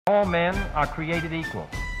All men are created equal,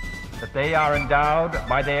 that they are endowed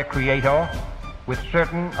by their Creator with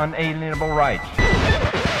certain unalienable rights.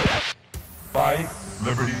 Life,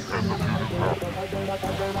 liberty, and the pursuit of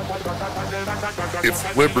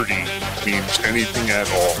If liberty means anything at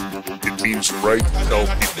all, it means the right to tell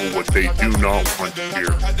people what they do not want to hear.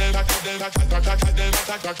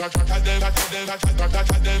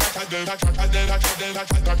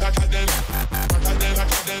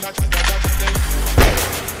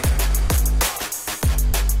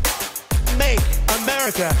 Make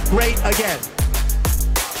America great again.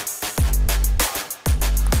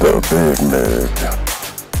 The Big Mig.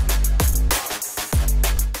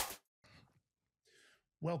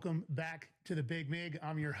 Welcome back to the Big Mig.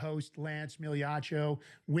 I'm your host, Lance Migliaccio.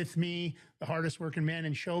 With me, the hardest working man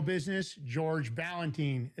in show business, George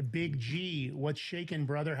Ballantine. Big G, what's shaking,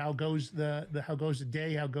 brother? How goes the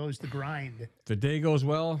day? How goes the grind? The day goes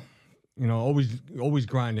well. You know, always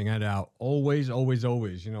grinding it out. Always.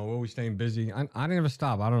 You know, always staying busy. I never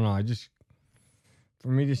stop. I don't know. For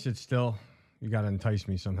me to sit still, you got to entice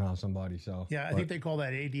me somehow, somebody. So yeah, I think they call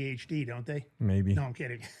that ADHD, don't they? Maybe. No, I'm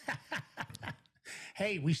kidding.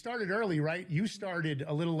 Hey, we started early, right? You started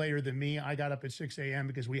a little later than me. I got up at 6 a.m.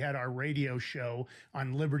 because we had our radio show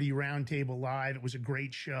on Liberty Roundtable Live. It was a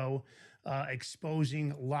great show,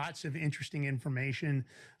 exposing lots of interesting information.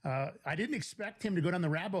 I didn't expect him to go down the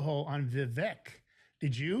rabbit hole on Vivek.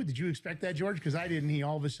 Did you? Did you expect that, George? Because I didn't. He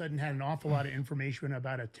all of a sudden had an awful lot of information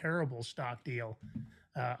about a terrible stock deal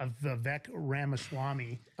of Vivek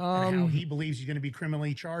Ramaswamy and how he believes he's going to be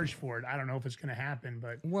criminally charged for it. I don't know if it's going to happen,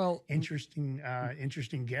 but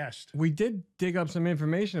interesting guest. We did dig up some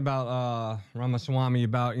information about Ramaswamy,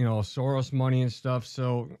 about, you know, Soros money and stuff.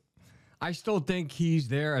 So I still think he's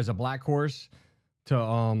there as a black horse to,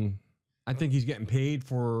 I think he's getting paid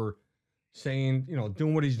for saying, you know,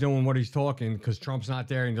 doing what he's doing, what he's talking, because Trump's not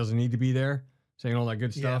there and doesn't need to be there, saying all that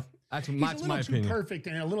good stuff. That's my opinion. He's a little too perfect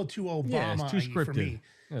and a little too Obama. Yeah, it's too scripted. For me.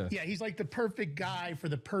 Yeah, he's like the perfect guy for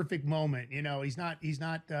the perfect moment. You know, he's like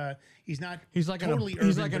totally he's like an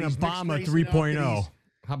Obama 3.0.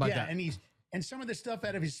 How about that? And some of the stuff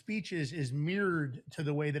out of his speeches is mirrored to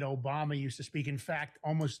the way that Obama used to speak. In fact,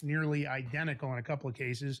 almost nearly identical in a couple of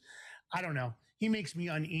cases. I don't know. He makes me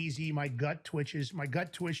uneasy. My gut twitches. My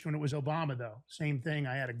gut twitched when it was Obama, though. Same thing.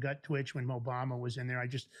 I had a gut twitch when Obama was in there.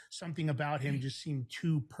 Something about him just seemed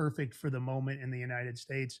too perfect for the moment in the United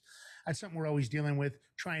States. That's something we're always dealing with,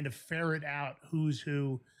 trying to ferret out who's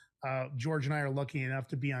who. George and I are lucky enough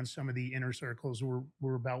to be on some of the inner circles.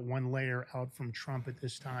 We're about one layer out from Trump at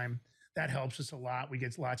this time. That helps us a lot. We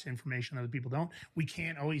get lots of information other people don't. We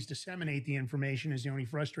can't always disseminate the information is the only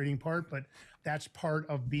frustrating part, but that's part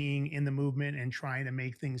of being in the movement and trying to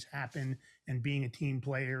make things happen and being a team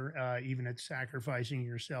player, even at sacrificing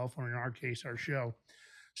yourself, or in our case, our show.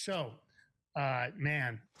 So,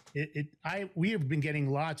 man, we have been getting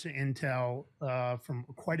lots of intel from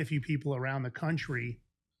quite a few people around the country.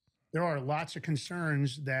 There are lots of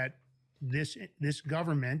concerns that this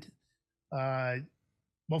government,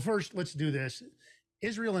 well, first, let's do this.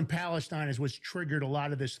 Israel and Palestine is what's triggered a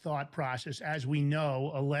lot of this thought process. As we know,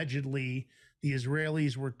 allegedly, the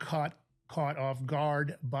Israelis were caught off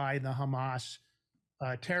guard by the Hamas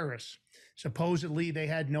terrorists. Supposedly, they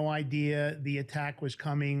had no idea the attack was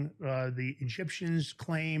coming. The Egyptians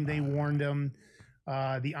claim they warned them.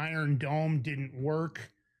 The Iron Dome didn't work.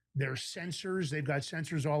 Their sensors, they've got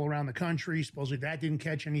sensors all around the country. Supposedly, that didn't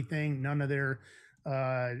catch anything. None of their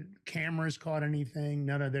cameras caught anything.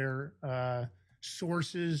 None of their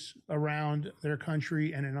sources around their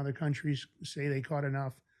country and in other countries say they caught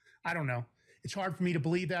enough. I don't know. It's hard for me to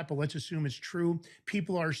believe that, but let's assume it's true.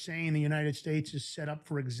 People are saying the United States is set up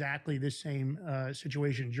for exactly this same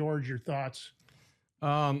situation. George, your thoughts?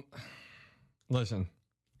 Listen,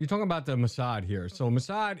 you're talking about the Mossad here. So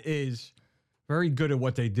Mossad is very good at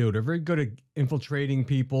what they do. They're very good at infiltrating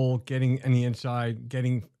people, getting on the inside,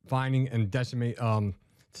 finding and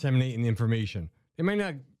disseminating information. They may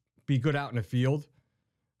not be good out in the field,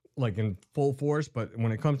 like in full force, but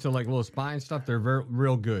when it comes to like little spy and stuff, they're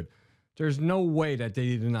real good. There's no way that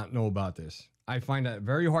they did not know about this. I find that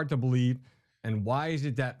very hard to believe. And why is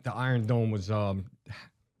it that the Iron Dome was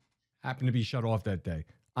happened to be shut off that day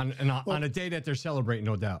on a day that they're celebrating,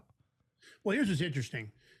 no doubt? Well, here's what's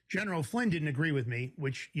interesting. General Flynn didn't agree with me,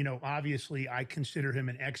 which, you know, obviously I consider him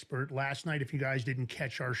an expert. Last night, if you guys didn't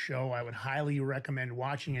catch our show, I would highly recommend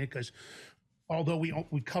watching it, because although we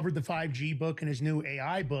covered the 5G book and his new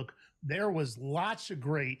AI book, there was lots of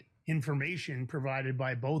great information provided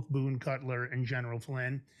by both Boone Cutler and General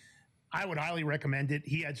Flynn. I would highly recommend it.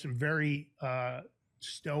 He had some very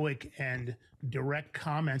stoic and direct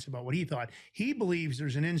comments about what he thought. He believes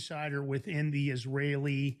there's an insider within the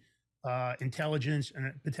Israeli intelligence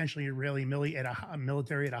and potentially Israeli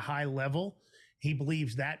military at a high level. He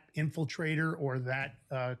believes that infiltrator or that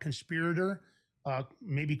conspirator,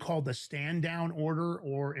 maybe called the stand down order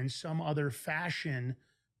or in some other fashion,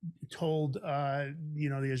 told the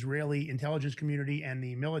Israeli intelligence community and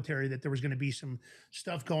the military that there was going to be some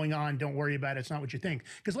stuff going on. Don't worry about it. It's not what you think.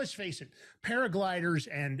 Because let's face it, paragliders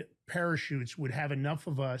and parachutes would have enough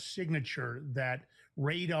of a signature that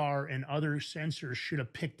radar and other sensors should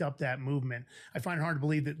have picked up that movement. I find it hard to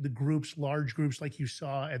believe that the groups, large groups like you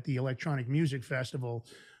saw at the Electronic Music Festival,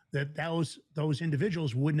 that those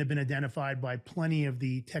individuals wouldn't have been identified by plenty of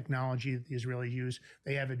the technology that the Israelis use.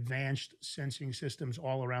 They have advanced sensing systems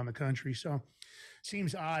all around the country. So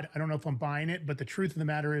seems odd. I don't know if I'm buying it, but the truth of the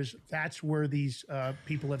matter is that's where these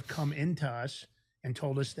people have come into us and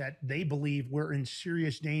told us that they believe we're in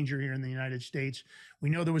serious danger here in the United States. We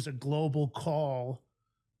know there was a global call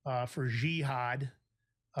for jihad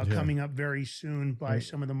coming up very soon by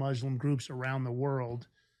some of the Muslim groups around the world.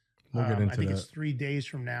 We'll get into I think that. it's 3 days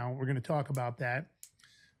from now. We're going to talk about that.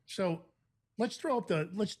 So let's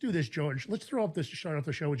do this, George. Let's start off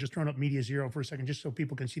the show with just throwing up Media Zero for a second, just so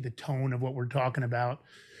people can see the tone of what we're talking about.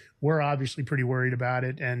 We're obviously pretty worried about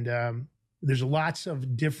it. And there's lots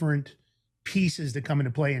of different pieces that come into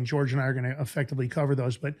play, and George and I are going to effectively cover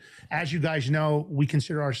those. But as you guys know, we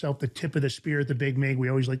consider ourselves the tip of the spear at the Big Mig. We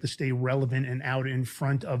always like to stay relevant and out in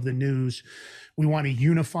front of the news. We want to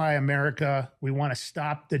unify America. We want to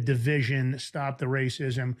stop the division, stop the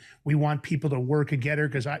racism. We want people to work together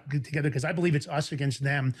because I believe it's us against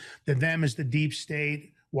them. The them is the deep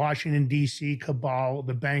state, Washington, D.C., cabal,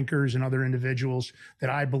 the bankers and other individuals that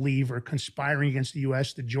I believe are conspiring against the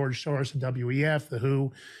U.S., the George Soros, the WEF, the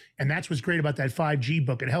WHO. And that's what's great about that 5G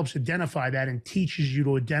book. It helps identify that and teaches you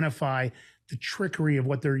to identify the trickery of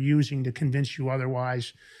what they're using to convince you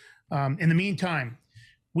otherwise. In the meantime,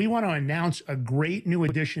 we want to announce a great new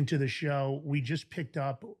addition to the show. We just picked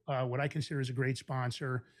up what I consider is a great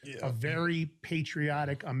sponsor, a very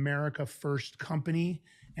patriotic America First company,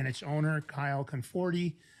 and its owner, Kyle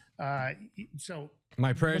Conforti. So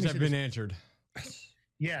my prayers have been answered.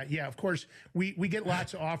 Yeah, of course. We get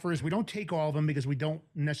lots of offers. We don't take all of them because we don't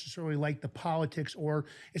necessarily like the politics, or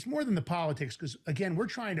it's more than the politics because, again, we're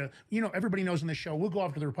trying to, everybody knows on this show, we'll go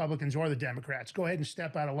after the Republicans or the Democrats. Go ahead and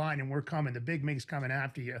step out of line and we're coming. The Big Mig's coming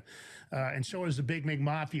after you. And so is the Big Mig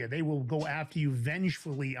Mafia. They will go after you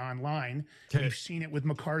vengefully online. Okay. We've seen it with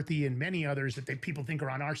McCarthy and many others that people think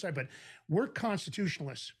are on our side, but we're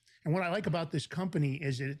constitutionalists. And what I like about this company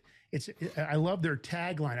is I love their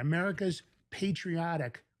tagline, America's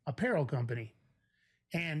patriotic apparel company.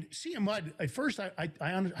 And CM Mud, at first, I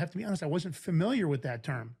have to be honest, I wasn't familiar with that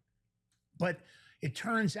term. But it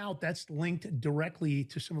turns out that's linked directly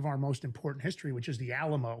to some of our most important history, which is the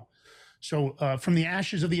Alamo. So from the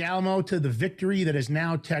ashes of the Alamo to the victory that is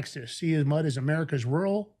now Texas, CM Mud is America's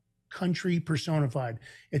rural country personified.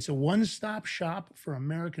 It's a one-stop shop for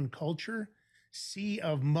American culture.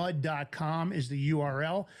 seaofmud.com is the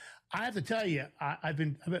URL. I have to tell you, I've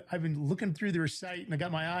been looking through their site and I got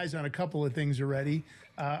my eyes on a couple of things already.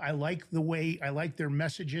 I like their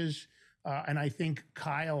messages, and I think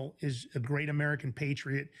Kyle is a great American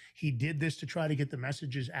patriot. He did this to try to get the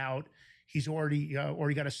messages out. He's already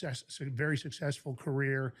got a very successful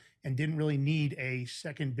career and didn't really need a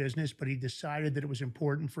second business, but he decided that it was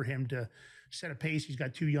important for him to set a pace. He's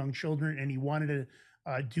got 2 young children, and he wanted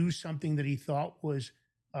to do something that he thought was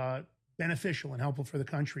beneficial and helpful for the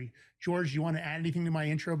country. George, you want to add anything to my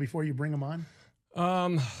intro before you bring him on?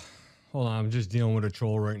 Hold on, I'm just dealing with a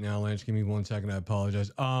troll right now, Lance. Give me 1 second. I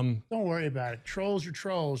apologize. Don't worry about it. Trolls are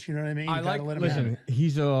trolls. You know what I mean? Listen,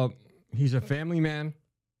 he's a family man.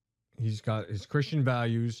 He's got his Christian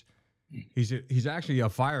values. He's actually a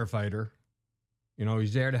firefighter.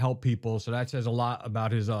 He's there to help people. So that says a lot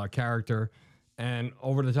about his character. And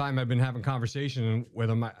over the time I've been having conversation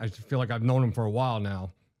with him, I feel like I've known him for a while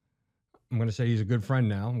now. I'm going to say he's a good friend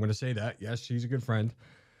now. I'm going to say that. Yes, he's a good friend.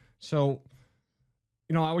 So,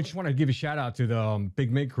 I just want to give a shout out to the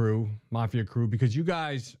Big Mig crew, Mafia crew, because you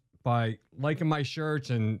guys, by liking my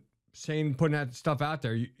shirts and putting that stuff out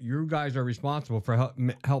there, you guys are responsible for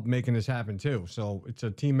help making this happen too. So it's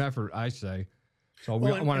a team effort, I say. So I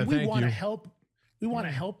want to thank you. We want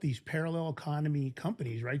to help these parallel economy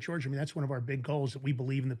companies, right, George? I mean, that's one of our big goals, that we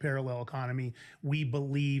believe in the parallel economy. We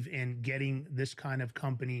believe in getting this kind of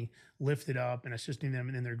company lifted up and assisting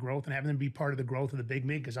them in their growth and having them be part of the growth of the Big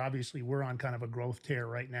Mig, because obviously we're on kind of a growth tear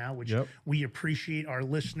right now, which we appreciate our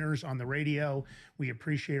listeners on the radio. We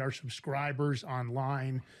appreciate our subscribers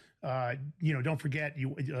online. Don't forget,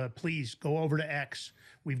 please go over to X.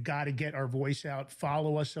 We've got to get our voice out.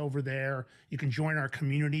 Follow us over there. You can join our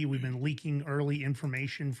community. We've been leaking early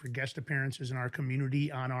information for guest appearances in our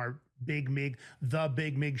community on our Big Mig, the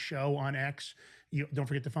Big Mig Show on X. Don't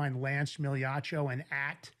forget to find Lance Miliaccio and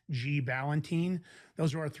 @GBallantine.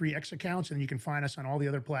 Those are our 3 X accounts, and you can find us on all the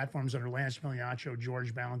other platforms under Lance Miliaccio,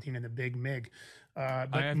 George Ballantine, and the Big Mig.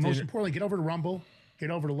 But most importantly, get over to Rumble. Get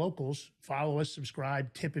over to Locals, follow us,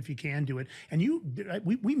 subscribe, tip if you can do it. And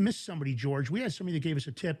we missed somebody, George. We had somebody that gave us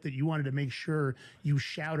a tip that you wanted to make sure you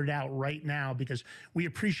shouted out right now, because we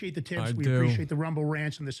appreciate the tips. We appreciate the Rumble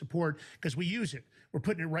rants and the support, because we use it. We're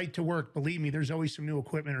putting it right to work. Believe me, there's always some new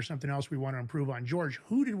equipment or something else we want to improve on. George,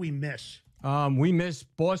 who did we miss? We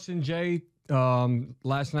missed Boston J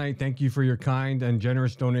last night. Thank you for your kind and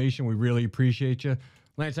generous donation. We really appreciate you.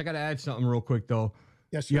 Lance, I got to add something real quick, though.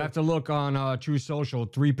 Yes, you sir. have to look on True Social,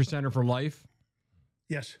 3%er for life.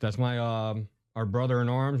 Yes. That's my our brother in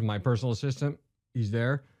arms, my personal assistant. He's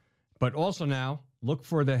there. But also now, look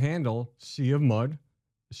for the handle, Sea of Mud.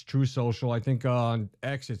 It's True Social. I think on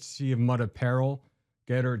X, it's Sea of Mud Apparel.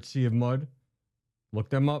 Get her at Sea of Mud. Look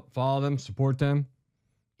them up, follow them, support them,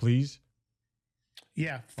 please.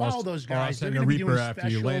 Yeah, follow those guys. I'll send a Reaper after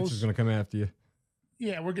you. Lance is going to come after you.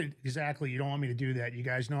 Yeah, we're good. Exactly. You don't want me to do that. You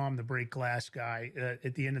guys know I'm the break glass guy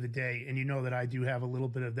at the end of the day. And you know that I do have a little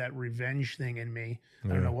bit of that revenge thing in me. I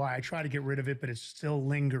don't know why. I try to get rid of it, but it still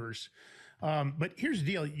lingers. But here's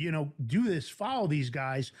the deal. Do this. Follow these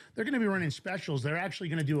guys. They're going to be running specials. They're actually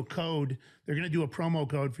going to do a code. They're going to do a promo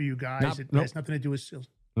code for you guys. It has nothing to do with sales.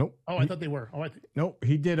 Nope. Oh, I thought they were. Nope.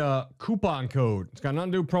 He did a coupon code. It's got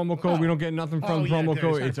nothing to do with promo code. We don't get nothing from promo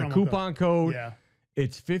code. It's a coupon code. Yeah.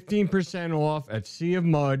 It's 15% off at Sea of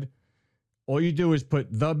Mud. All you do is put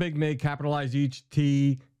the Big Mig, capitalize each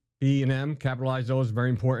T, B, and M, capitalize those, very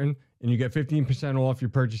important, and you get 15% off your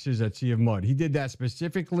purchases at Sea of Mud. He did that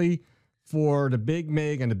specifically for the Big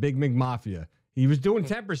Mig and the Big Mig Mafia. He was doing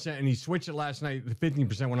 10%, and he switched it last night to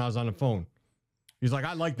 15% when I was on the phone. He's like,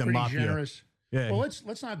 I like the Pretty Mafia. Generous. Yeah. Well,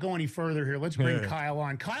 let's not go any further here. Let's bring Kyle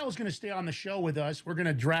on. Kyle's going to stay on the show with us. We're going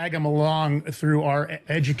to drag him along through our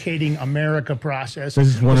Educating America process. This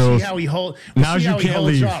is one of those. See how he holds. Now you can't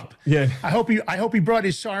leave. Up. Yeah. I hope he brought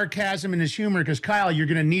his sarcasm and his humor, because Kyle, you're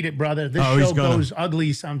going to need it, brother. This show goes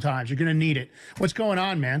ugly sometimes. You're going to need it. What's going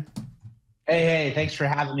on, man? Hey, thanks for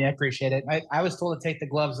having me. I appreciate it. I was told to take the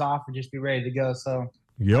gloves off and just be ready to go. So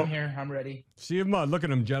I'm here. I'm ready. Sea of Mud. Look at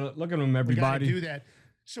him, Jenna. Look at him, everybody. We got to do that.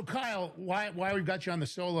 So, Kyle, why we've got you on the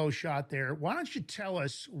solo shot there, why don't you tell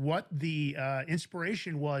us what the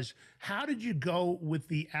inspiration was? How did you go with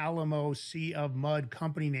the Alamo Sea of Mud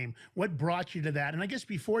company name? What brought you to that? And I guess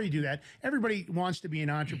before you do that, everybody wants to be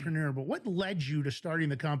an entrepreneur, but what led you to starting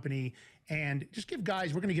the company? And just give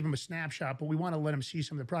guys, we're going to give them a snapshot, but we want to let them see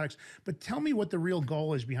some of the products. But tell me what the real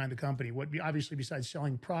goal is behind the company. What, obviously, besides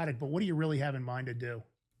selling product, but what do you really have in mind to do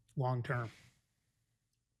long term?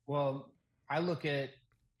 Well, I look at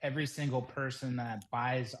every single person that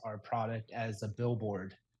buys our product as a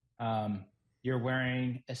billboard. You're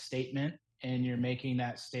wearing a statement, and you're making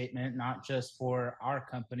that statement not just for our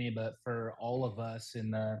company, but for all of us in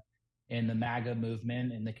the MAGA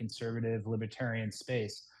movement, in the conservative libertarian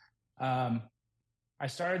space. I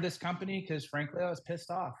started this company because, frankly, I was pissed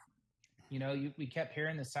off. We kept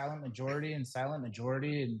hearing the silent majority and silent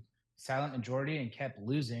majority and silent majority, and kept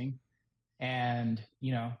losing. And,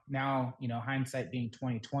 now, hindsight being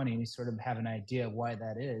 2020, we sort of have an idea of why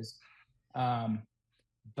that is.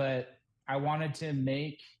 But I wanted to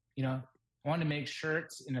make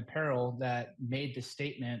shirts and apparel that made the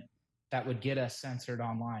statement that would get us censored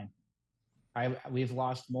online. We've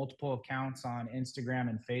lost multiple accounts on Instagram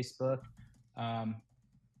and Facebook.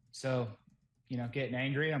 So, getting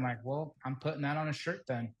angry, I'm like, well, I'm putting that on a shirt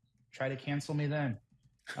then. Try to cancel me then.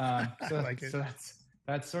 So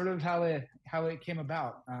that's sort of how it came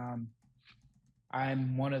about.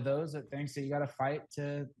 I'm one of those that thinks that you got to fight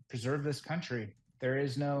to preserve this country. There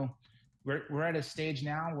is we're at a stage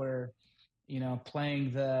now where,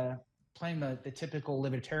 playing the typical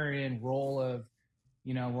libertarian role of,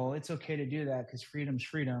 well, it's okay to do that because freedom's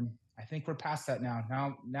freedom. I think we're past that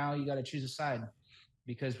now. Now you got to choose a side,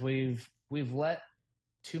 because we've let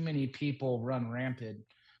too many people run rampant.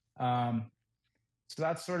 So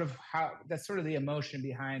that's sort of the emotion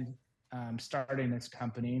behind starting this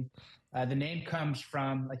company. The name comes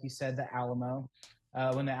from, like you said, the Alamo.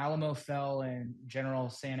 When the Alamo fell and General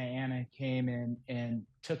Santa Anna came in and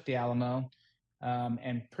took the Alamo,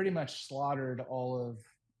 and pretty much slaughtered all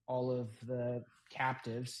of the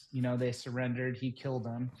captives. They surrendered. He killed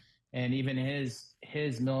them, and even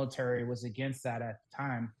his military was against that at the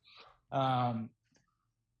time.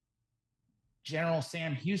 General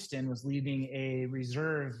Sam Houston was leading a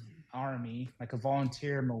reserve army, like a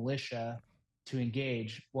volunteer militia, to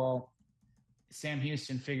engage. Well, Sam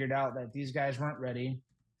Houston figured out that these guys weren't ready.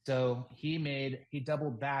 So he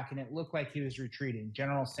doubled back, and it looked like he was retreating.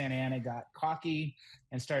 General Santa Anna got cocky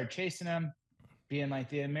and started chasing him, being like,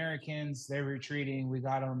 the Americans, they're retreating. We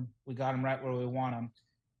got them right where we want them.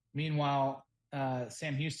 Meanwhile,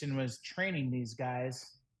 Sam Houston was training these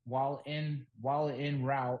guys while in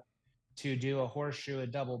route to do a horseshoe, a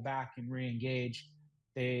double back, and re-engage.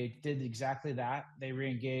 They did exactly that. They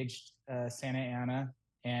re-engaged Santa Anna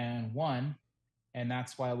and won. And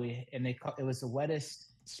that's why it was the wettest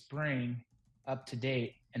spring up to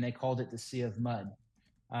date, and they called it the Sea of Mud.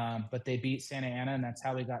 But they beat Santa Ana, and that's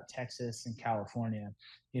how we got Texas and California.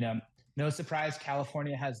 No surprise,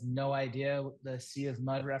 California has no idea the Sea of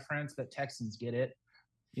Mud reference, but Texans get it.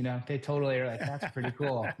 They totally are like, that's pretty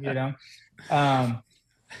cool,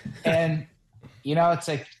 and, it's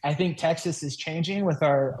like, I think Texas is changing with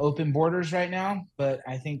our open borders right now, but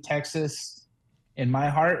I think Texas, in my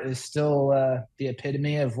heart, is still the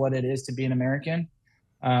epitome of what it is to be an American.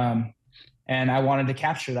 And I wanted to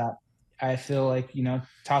capture that. I feel like,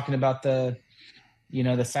 talking about the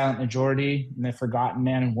silent majority and the forgotten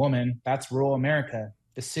man and woman, that's rural America.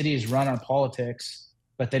 The cities run our politics,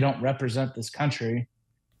 but they don't represent this country.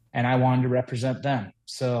 And I wanted to represent them.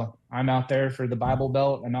 So I'm out there for the Bible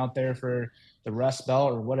Belt. I'm out there for the Rust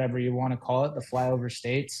Belt, or whatever you want to call it, the flyover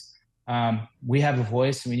states. We have a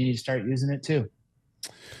voice, and we need to start using it too.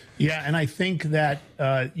 Yeah, and I think that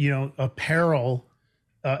apparel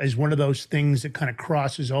is one of those things that kind of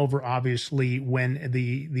crosses over, obviously, when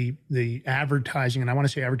the advertising, and I want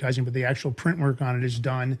to say advertising, but the actual print work on it is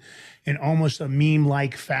done in almost a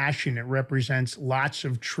meme-like fashion. It represents lots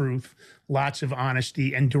of truth, lots of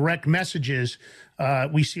honesty, and direct messages.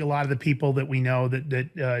 We see a lot of the people that we know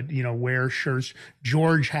that wear shirts.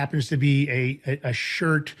 George happens to be a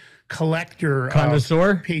shirt collector,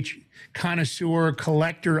 connoisseur,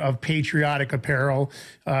 collector of patriotic apparel.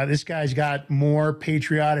 This guy's got more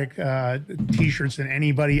patriotic T-shirts than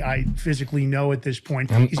anybody I physically know at this point.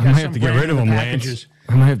 He's got I might have to get rid of them, Lance.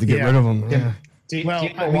 I might have to get rid of them. Yeah. Do you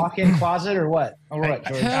have a walk-in closet or what? Or what,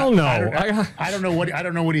 George? Hell no. I don't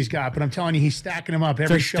know what he's got, but I'm telling you, he's stacking them up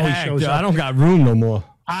every show he shows up. I don't got room no more.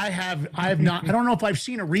 I have not. I don't know if I've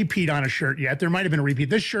seen a repeat on a shirt yet. There might have been a repeat.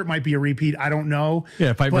 This shirt might be a repeat. I don't know.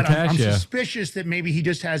 Yeah, but I'm suspicious that maybe he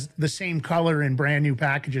just has the same color in brand new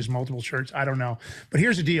packages, multiple shirts. I don't know. But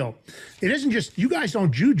here's the deal: it isn't just, you guys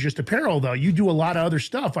don't do just apparel though. You do a lot of other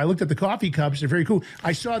stuff. I looked at the coffee cups; they're very cool.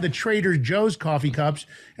 I saw the Trader Joe's coffee cups,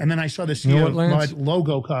 and then I saw the Sea of Mud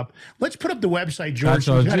logo cup. Let's put up the website, George. That's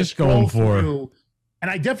what I was just going for. And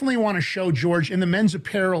I definitely want to show George in the men's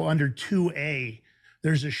apparel under 2A.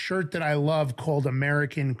 There's a shirt that I love called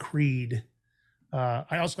American Creed.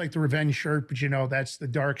 I also like the Revenge shirt, but that's the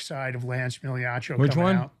dark side of Lance Miliaccio. Which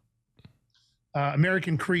one? Out.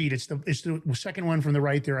 American Creed. It's the second one from the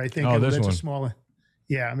right there, I think. Oh, this that's one. A small.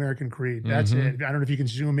 Yeah, American Creed. That's it. I don't know if you can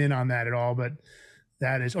zoom in on that at all, but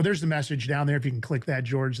that is. Oh, there's the message down there. If you can click that,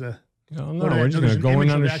 George. Oh no, we're just going to go in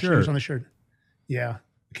on the shirt. On the shirt. Yeah.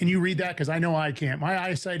 Can you read that? Because I know I can't. My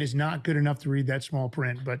eyesight is not good enough to read that small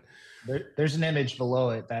print, but. There's an image below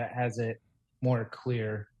it that has it more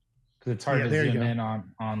clear, because it's hard to zoom in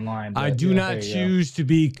online. I do not choose to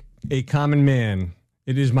be a common man.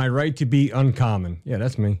 It is my right to be uncommon. Yeah,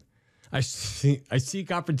 that's me. I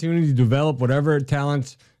seek opportunity to develop whatever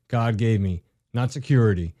talents God gave me, not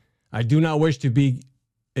security. I do not wish to be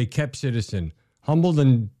a kept citizen, humbled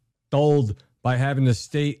and dulled by having the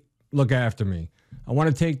state look after me. I want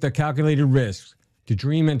to take the calculated risks, to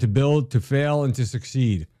dream and to build, to fail and to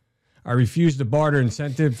succeed. I refuse to barter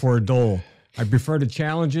incentive for a dole. I prefer the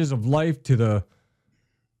challenges of life to the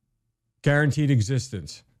guaranteed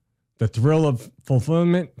existence, the thrill of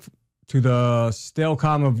fulfillment to the stale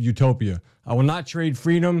calm of utopia. I will not trade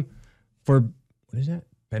freedom for, what is that?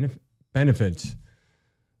 Benefits,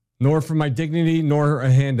 nor for my dignity, nor a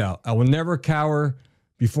handout. I will never cower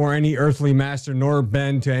before any earthly master, nor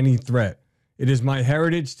bend to any threat. It is my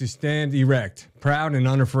heritage to stand erect, proud and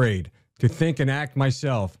unafraid, to think and act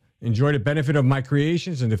myself, enjoy the benefit of my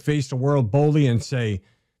creations, and to face the world boldly and say,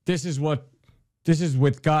 this is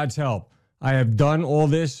with God's help. I have done all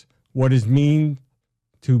this, what is mean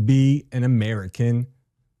to be an American.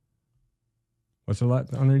 What's the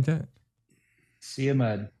lot underneath that? Sea of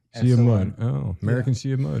Mud. Sea of Mud. Oh, American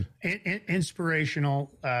Sea of Mud.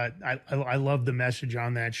 Inspirational. I love the message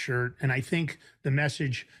on that shirt, and I think the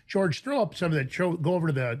message. George, throw up some of that. Go over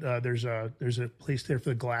to the. There's a place there for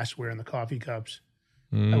the glassware and the coffee cups.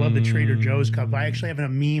 I love the Trader Joe's cup. I actually have a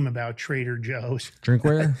meme about Trader Joe's.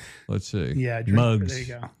 Drinkware? Let's see. Yeah, mugs. There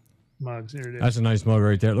you go. Mugs. There it is. That's a nice mug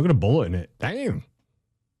right there. Look at a bullet in it. Damn.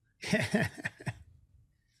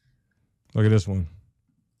 Look at this one.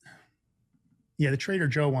 Yeah, the Trader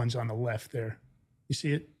Joe one's on the left there. You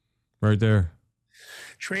see it? Right there.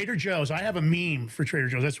 Trader Joe's. I have a meme for Trader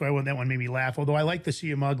Joe's. That's why that one made me laugh. Although I like the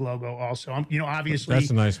See a Mug logo also. Obviously, that's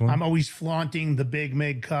a nice one. I'm always flaunting the Big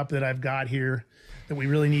Mig cup that I've got here that we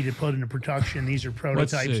really need to put into production. These are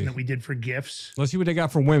prototypes that we did for gifts. Let's see what they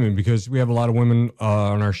got for women, because we have a lot of women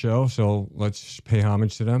on our show. So let's pay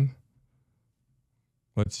homage to them.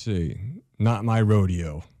 Let's see. Not my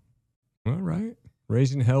rodeo. All right.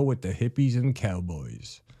 Raising hell with the hippies and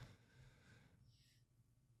cowboys.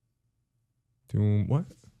 Doing what?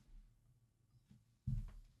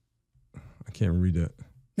 I can't read that.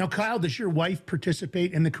 Now, Kyle, does your wife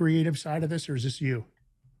participate in the creative side of this, or is this you?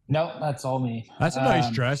 No, that's all me. That's a nice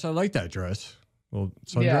dress. I like that dress. Well,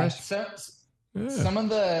 sundress. Yeah,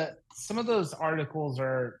 some of those articles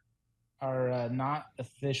are not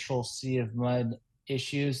official Sea of Mud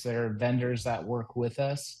issues. They're vendors that work with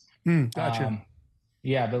us. Gotcha.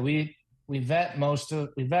 Yeah, but we vet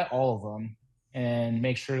all of them and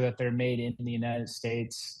make sure that they're made in the United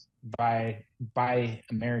States by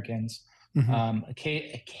Americans. Mm-hmm.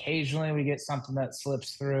 Occasionally we get something that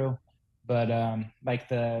slips through, but like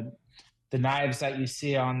the knives that you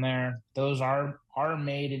see on there, those are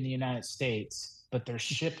made in the United States, but they're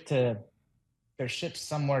shipped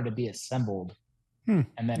somewhere to be assembled and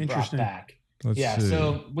then brought back. Let's see.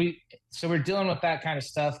 So we're dealing with that kind of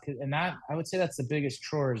stuff, and that, I would say, that's the biggest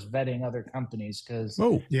chore, is vetting other companies, because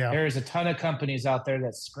there's a ton of companies out there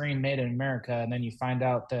that scream made in America, and then you find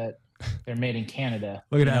out that they're made in Canada.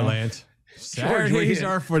 Look at that, Lance. Saturdays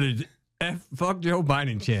are for the fuck Joe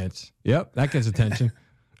Biden chance. Yep, that gets attention.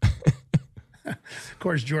 Of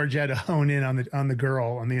course, George had to hone in on the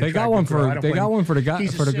girl, on the. They got one for the guy.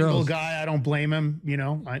 He's for the a single girls. guy. I don't blame him.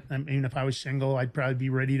 I mean, if I was single, I'd probably be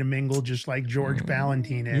ready to mingle, just like George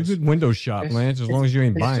Ballantyne is. You could window shop, Lance, as long as you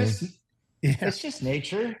ain't buying. It's just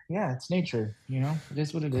nature. Yeah, it's nature. It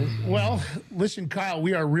is what it is. Well, listen, Kyle,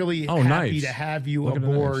 we are really happy to have you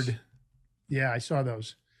aboard. Yeah, I saw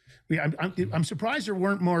those. I'm surprised there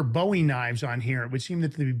weren't more Bowie knives on here. It would seem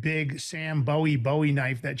that the big Sam Bowie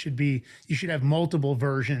knife, you should have multiple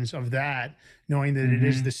versions of that, knowing that it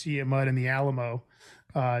is the Sea of Mud and the Alamo.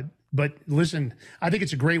 But listen, I think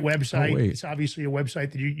it's a great website. It's obviously a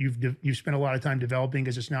website that you've spent a lot of time developing,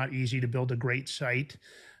 because it's not easy to build a great site.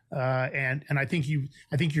 And I think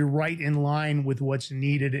you're right in line with what's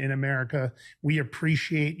needed in America. We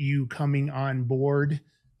appreciate you coming on board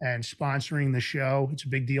and sponsoring the show. It's a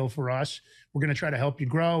big deal for us. We're going to try to help you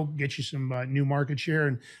grow, get you some new market share.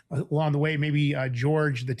 And along the way, maybe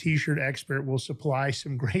George, the t-shirt expert, will supply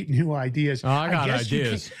some great new ideas. Oh, I got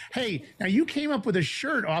ideas. Hey, now you came up with a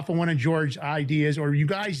shirt off of one of George's ideas, or you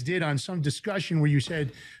guys did on some discussion where you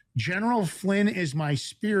said, General Flynn is my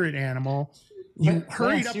spirit animal. You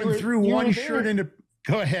hurried up and threw one shirt into...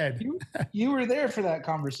 Go ahead. You were there for that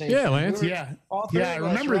conversation. Yeah, Lance. I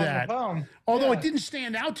remember that. Although it didn't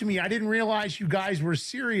stand out to me. I didn't realize you guys were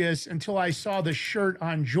serious until I saw the shirt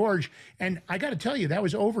on George. And I got to tell you, that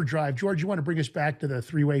was overdrive. George, you want to bring us back to the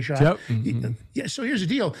three-way shot? Yep. Yeah, so here's the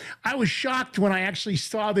deal. I was shocked when I actually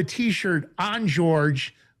saw the T-shirt on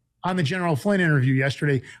George on the General Flynn interview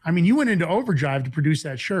yesterday. I mean, you went into overdrive to produce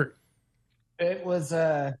that shirt. It was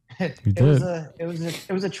a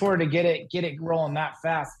chore to get it rolling that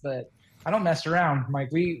fast, but I don't mess around. I'm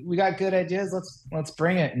like, we got good ideas. Let's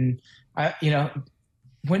bring it. And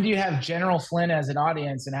when do you have General Flynn as an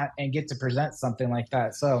audience and get to present something like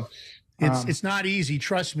that? So it's not easy.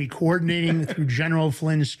 Trust me, coordinating through General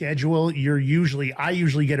Flynn's schedule. I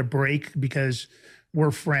usually get a break because we're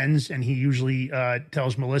friends, and he usually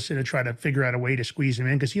tells Melissa to try to figure out a way to squeeze him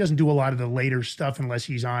in, because he doesn't do a lot of the later stuff unless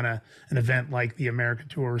he's on an event like the America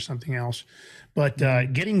Tour or something else. But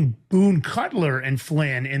getting Boone Cutler and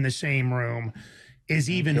Flynn in the same room is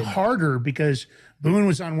even harder, because Boone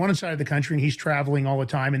was on one side of the country and he's traveling all the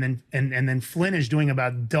time, and then Flynn is doing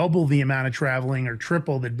about double the amount of traveling, or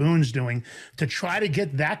triple, that Boone's doing. To try to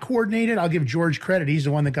get that coordinated, I'll give George credit. He's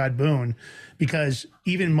the one that got Boone, because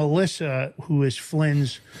even Melissa, who is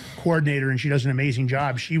Flynn's coordinator, and she does an amazing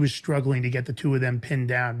job, she was struggling to get the two of them pinned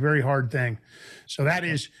down. Very hard thing. So that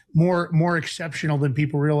is more exceptional than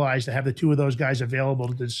people realize, to have the two of those guys available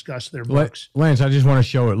to discuss their books. Lance, I just want to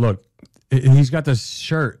show it. Look, he's got this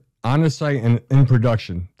shirt on the site and in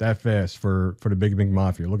production that fast for the Big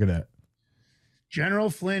Mafia. Look at that. General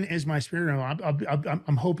Flynn is my spirit animal.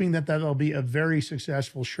 I'm hoping that that'll be a very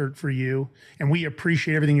successful shirt for you, and we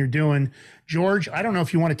appreciate everything you're doing. George, I don't know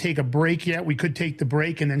if you want to take a break yet. We could take the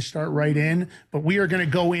break and then start right in, but we are going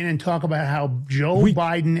to go in and talk about how Joe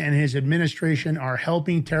Biden and his administration are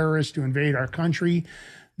helping terrorists to invade our country.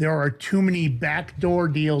 There are too many backdoor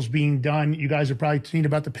deals being done. You guys have probably seen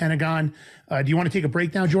about the Pentagon. Do you want to take a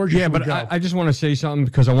break now, George? Yeah, but I just want to say something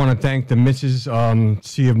because I want to thank the Mrs.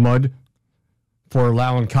 Sea of Mud for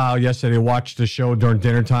allowing Kyle yesterday to watch the show during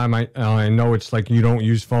dinner time. I know it's like you don't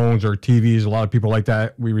use phones or TVs. A lot of people like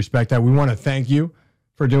that. We respect that. We want to thank you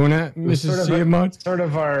for doing that, Mrs. Sea of Mud. Sort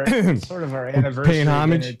of our anniversary paying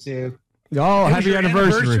homage too. Oh, happy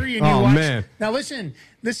anniversary! Oh man! Now listen.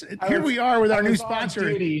 Here we are with our new sponsor.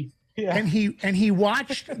 Yeah. And he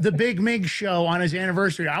watched the Big Mig show on his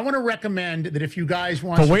anniversary. I want to recommend that if you guys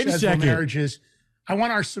want successful marriages, I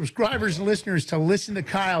want our subscribers and listeners to listen to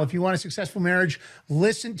Kyle. If you want a successful marriage,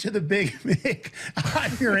 listen to the Big Mig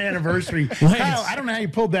on your anniversary. Kyle, I don't know how you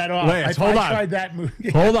pulled that off. Lance, hold on. Tried that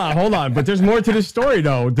movie. Hold on. But there's more to the story,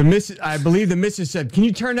 though. I believe the missus said, "Can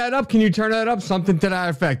you turn that up? Can you turn that up?" Something to that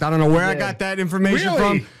effect. I don't know where I got that information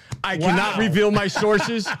from. I cannot reveal my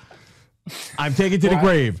sources. I'm taking to the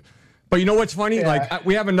grave. But you know what's funny? Yeah. Like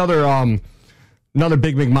we have another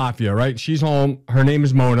Big Mig Mafia, right? She's home. Her name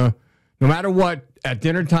is Mona. No matter what, at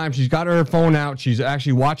dinner time, she's got her phone out. She's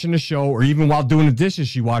actually watching the show, or even while doing the dishes,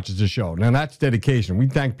 she watches the show. Now, that's dedication. We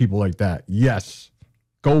thank people like that. Yes.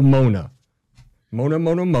 Go Mona.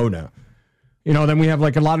 Mona. You know, then we have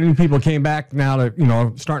like a lot of new people came back now to, you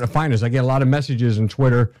know, starting to find us. I get a lot of messages on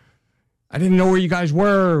Twitter. I didn't know where you guys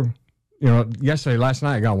were. You know, last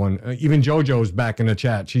night I got one. Even JoJo's back in the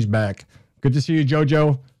chat. She's back. Good to see you,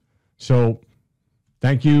 JoJo. So,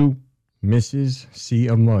 thank you, Mrs. Sea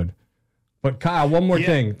of Mud. But Kyle, one more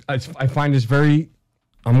thing. I find this I'm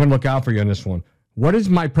going to look out for you on this one. What is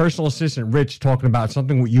my personal assistant, Rich, talking about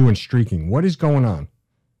something with you and streaking? What is going on?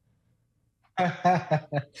 I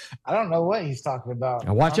don't know what he's talking about.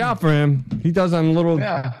 Now watch out for him. He does on little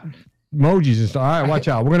emojis and stuff. All right, watch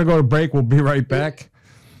out. We're going to go to break. We'll be right back.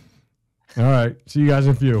 All right. See you guys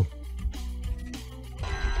in a few.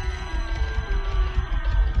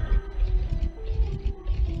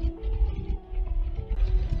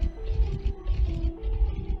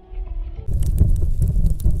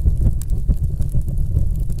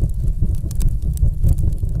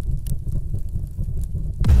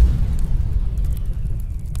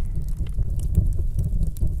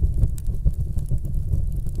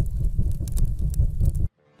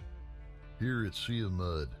 Here at Sea of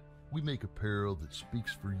Mud, we make apparel that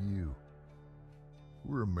speaks for you.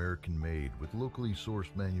 We're American made with locally sourced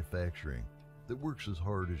manufacturing that works as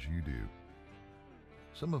hard as you do.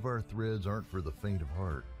 Some of our threads aren't for the faint of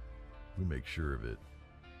heart. We make sure of it.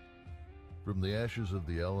 From the ashes of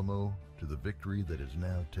the Alamo to the victory that is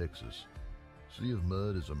now Texas, Sea of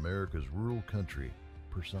Mud is America's rural country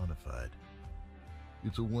personified.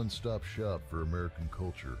 It's a one-stop shop for American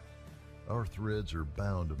culture. Our threads are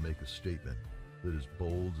bound to make a statement that is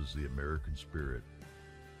bold as the American spirit.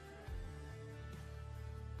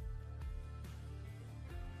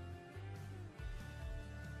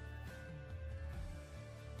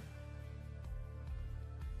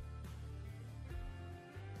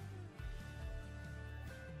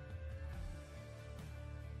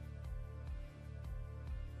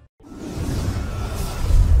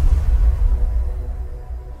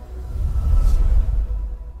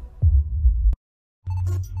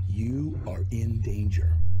 You are in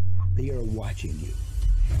danger. They are watching you.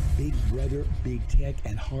 Big Brother, Big Tech,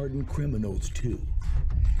 and hardened criminals too.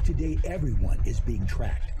 Today, everyone is being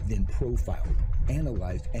tracked, then profiled,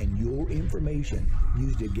 analyzed, and your information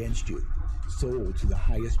used against you, sold to the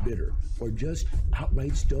highest bidder, or just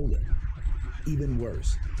outright stolen. Even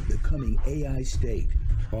worse, the coming AI state,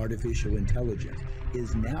 artificial intelligence,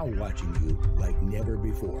 is now watching you like never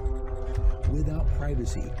before. Without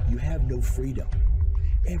privacy, you have no freedom.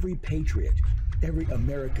 Every patriot, every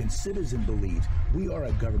American citizen believes we are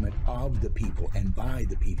a government of the people and by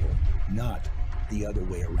the people, not the other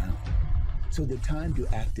way around. So the time to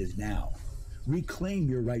act is now. Reclaim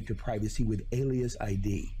your right to privacy with Alias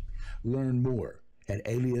ID. Learn more at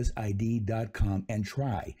aliasid.com and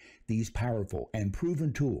try these powerful and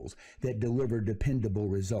proven tools that deliver dependable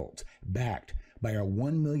results, backed by our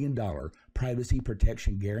 $1 million privacy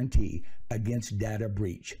protection guarantee against data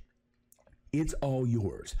breach. It's all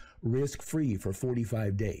yours, risk-free for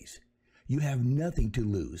 45 days. You have nothing to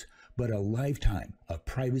lose but a lifetime of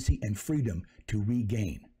privacy and freedom to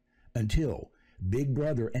regain until Big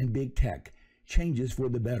Brother and Big Tech changes for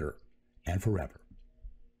the better and forever.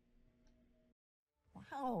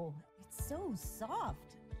 Wow, It's so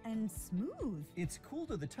soft and smooth. It's cool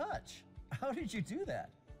to the touch. How did you do that?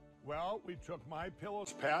 Well, we took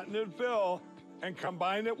MyPillow's patented fill and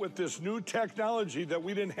combined it with this new technology that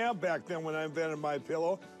we didn't have back then when I invented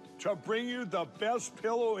MyPillow to bring you the best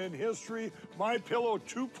pillow in history, MyPillow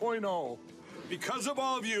 2.0. Because of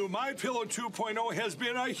all of you, MyPillow 2.0 has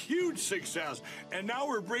been a huge success. And now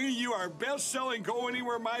we're bringing you our best-selling Go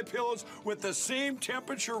Anywhere MyPillows with the same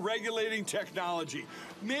temperature regulating technology.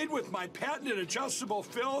 Made with my patented adjustable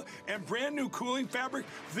fill and brand new cooling fabric,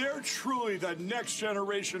 they're truly the next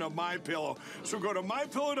generation of MyPillow. So go to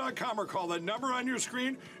MyPillow.com or call the number on your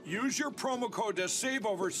screen. Use your promo code to save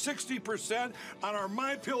over 60% on our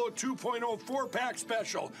MyPillow 2.0 4-pack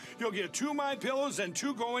special. You'll get 2 MyPillows and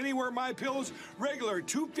 2 Go Anywhere MyPillows, regular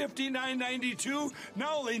 $259.92,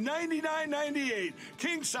 now only $99.98.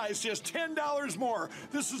 King size just $10 more.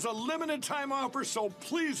 This is a limited time offer, so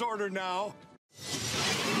please order now.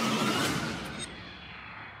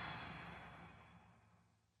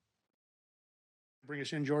 Bring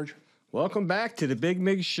us in, George. Welcome back to the Big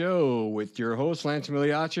Mig Show with your host, Lance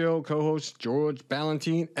Miliaccio, co-host George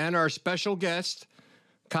Ballantine, and our special guest,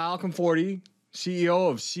 Kyle Conforti, CEO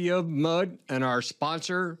of Sea of Mud, and our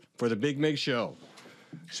sponsor for the Big Mig Show.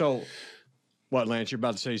 So, what, Lance? You're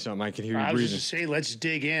about to say something. I can hear you breathing. I was just say, let's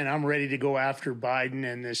dig in. I'm ready to go after Biden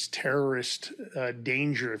and this terrorist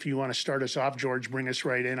danger. If you want to start us off, George, bring us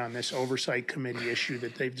right in on this oversight committee issue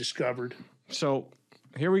that they've discovered. So,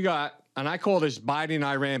 here we got, and I call this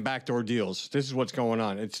Biden-Iran backdoor deals. This is what's going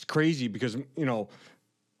on. It's crazy because, you know,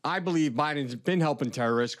 I believe Biden's been helping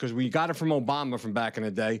terrorists because we got it from Obama from back in the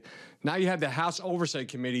day. Now you have the House Oversight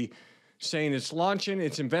Committee saying it's launching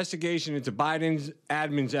its investigation into Biden's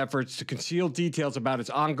admin's efforts to conceal details about its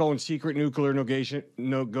ongoing secret nuclear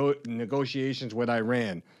negotiations with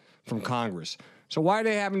Iran from Congress. So why are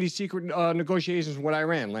they having these secret negotiations with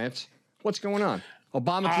Iran, Lance? What's going on?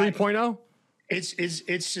 Obama 3.0?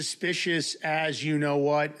 It's suspicious, as you know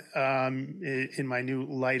what. In my new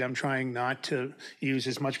light, I'm trying not to use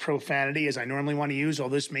as much profanity as I normally want to use. All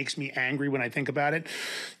this makes me angry when I think about it.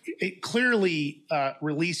 Clearly,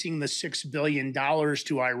 releasing the $6 billion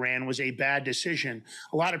to Iran was a bad decision.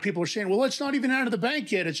 A lot of people are saying, well, it's not even out of the bank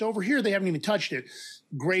yet. It's over here. They haven't even touched it.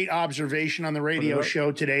 Great observation on the radio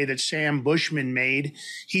show today that Sam Bushman made.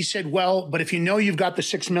 He said, well, but if you know you've got the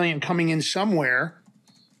 $6 million coming in somewhere,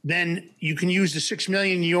 then you can use the $6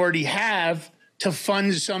 million you already have to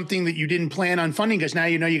fund something that you didn't plan on funding, because now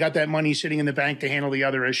you know you got that money sitting in the bank to handle the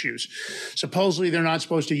other issues. Supposedly, they're not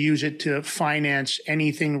supposed to use it to finance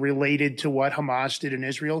anything related to what Hamas did in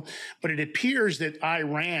Israel, but it appears that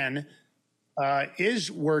Iran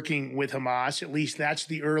is working with Hamas. At least that's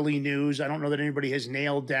the early news. I don't know that anybody has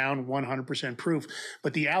nailed down 100% proof,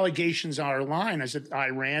 but the allegations on our line is that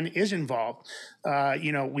Iran is involved.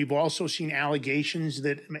 We've also seen allegations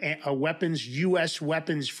that U.S.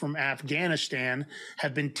 weapons from Afghanistan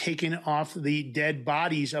have been taken off the dead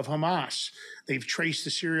bodies of Hamas. They've traced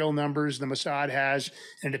the serial numbers the Mossad has,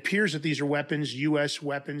 and it appears that these are weapons, U.S.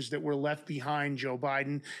 weapons, that were left behind Joe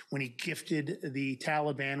Biden when he gifted the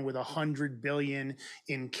Taliban with $100 billion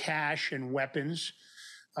in cash and weapons.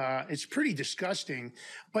 It's pretty disgusting.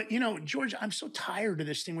 But, George, I'm so tired of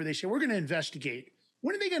this thing where they say, we're going to investigate.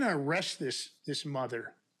 When are they going to arrest this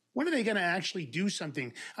mother? When are they going to actually do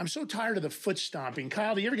something? I'm so tired of the foot stomping.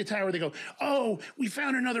 Kyle, do you ever get tired where they go, oh, we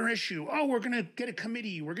found another issue. Oh, we're going to get a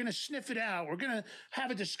committee. We're going to sniff it out. We're going to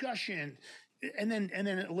have a discussion. And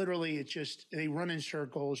then literally they run in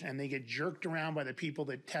circles and they get jerked around by the people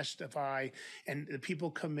that testify, and the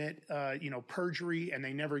people commit, perjury, and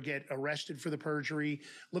they never get arrested for the perjury.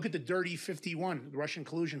 Look at the dirty 51, the Russian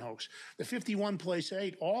collusion hoax. The 51 plus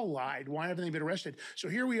 8 all lied. Why haven't they been arrested? So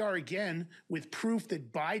here we are again with proof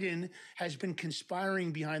that Biden has been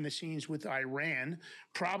conspiring behind the scenes with Iran,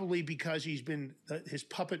 probably because he's been his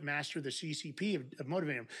puppet master, the CCP, of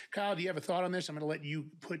motivating him. Kyle, do you have a thought on this? I'm going to let you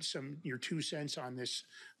put your 2 cents on this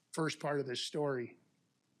first part of this story.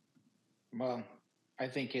 Well, I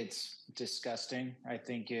think it's disgusting. I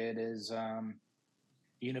think it is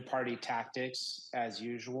uniparty tactics as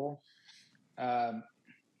usual. For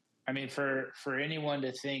anyone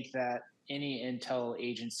to think that any intel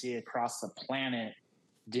agency across the planet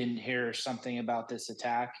didn't hear something about this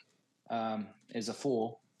attack is a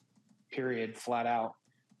fool, period, flat out.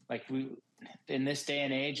 In this day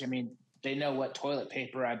and age, they know what toilet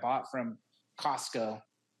paper I bought from Costco,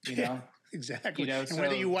 Yeah, exactly. And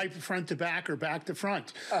whether you wipe front to back or back to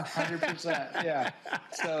front. 100%. Yeah.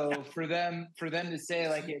 So for them to say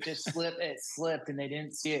it slipped and they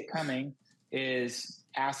didn't see it coming is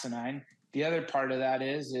asinine. The other part of that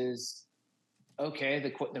is okay,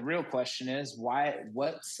 the real question is why?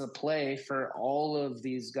 What's the play for all of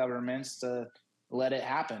these governments to let it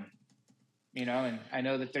happen? You know, and I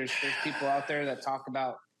know that there's people out there that talk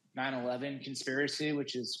about 9/11 conspiracy,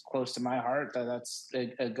 which is close to my heart. That's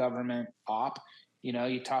a government op. You know,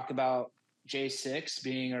 you talk about J6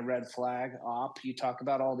 being a red flag op. You talk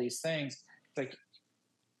about all these things. It's like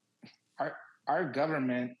our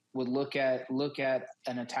government would look at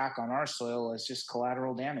an attack on our soil as just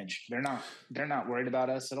collateral damage. They're not worried about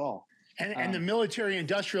us at all. And the military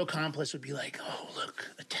industrial complex would be like, oh,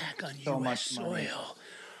 look, attack on so U.S. much soil. money.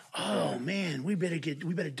 Oh man, we better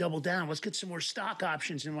double down. Let's get some more stock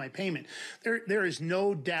options in my payment. There is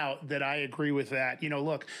no doubt that I agree with that. You know,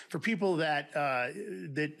 look, for people that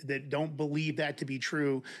don't believe that to be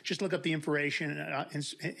true, just look up the inspiration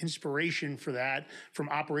for that from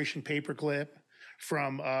Operation Paperclip,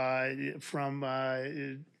 from I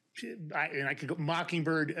could go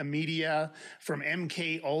Mockingbird Media, from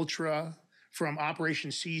MK Ultra, from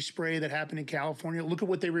Operation Sea Spray that happened in California. Look at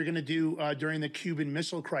what they were going to do during the Cuban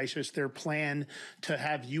Missile Crisis. Their plan to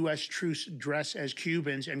have U.S. troops dress as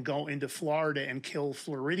Cubans and go into Florida and kill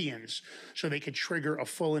Floridians so they could trigger a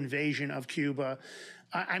full invasion of Cuba.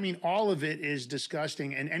 I mean, all of it is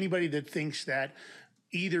disgusting. And anybody that thinks that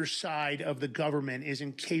either side of the government is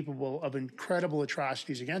incapable of incredible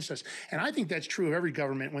atrocities against us. And I think that's true of every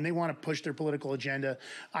government when they want to push their political agenda.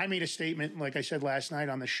 I made a statement, like I said last night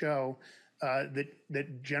on the show,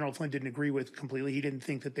 that General Flynn didn't agree with completely. He didn't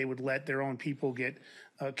think that they would let their own people get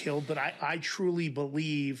killed. But I truly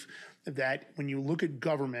believe that when you look at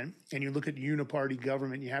government and you look at uniparty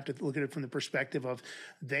government, you have to look at it from the perspective of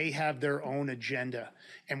they have their own agenda.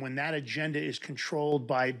 And when that agenda is controlled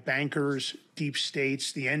by bankers, deep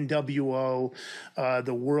states, the NWO,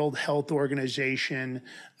 the World Health Organization,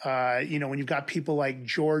 you know, when you've got people like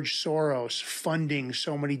George Soros funding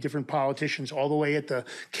so many different politicians all the way at the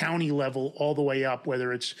county level, all the way up,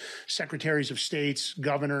 whether it's secretaries of states,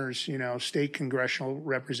 governors, you know, state congressional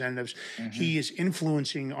representatives, he is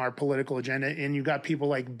influencing our political agenda. And you've got people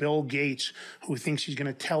like Bill Gates, who thinks he's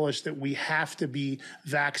going to tell us that we have to be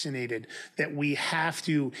vaccinated, that we have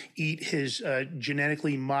to eat his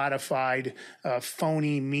genetically modified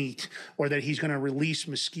phony meat, or that he's going to release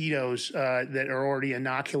mosquitoes that are already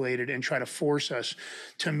inoculated and try to force us.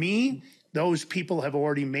 To me, those people have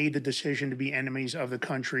already made the decision to be enemies of the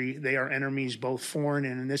country. They are enemies, both foreign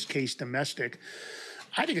and in this case, domestic.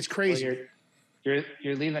 I think it's crazy. Well,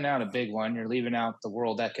 you're leaving out a big one. You're leaving out the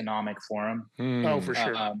World Economic Forum. Oh, for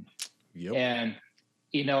sure. Yep. And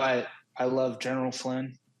you know, I love General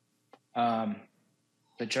Flynn, but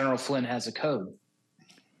General Flynn has a code,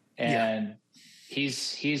 and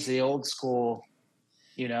he's the old school,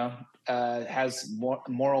 you know, has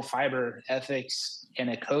moral fiber, ethics, and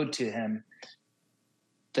a code to him.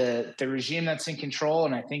 The regime that's in control,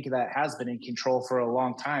 and I think that has been in control for a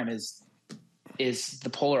long time, is the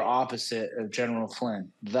polar opposite of General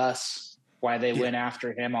Flynn. Thus, why they went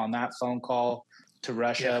after him on that phone call to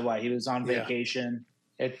Russia while he was on vacation.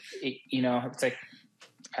 You know, it's like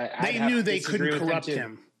they knew they couldn't corrupt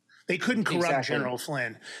him. They couldn't corrupt General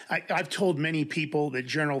Flynn. I've told many people that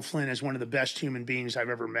General Flynn is one of the best human beings I've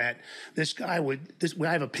ever met. This guy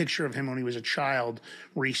I have a picture of him when he was a child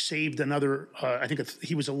where he saved another, I think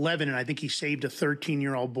he was 11, and I think he saved a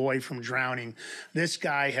 13-year-old boy from drowning. This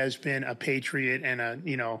guy has been a patriot and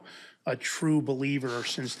a true believer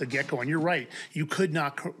since the get-go. And you're right, you could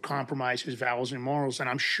not compromise his values and morals. And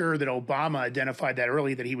I'm sure that Obama identified that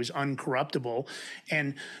early, that he was uncorruptible.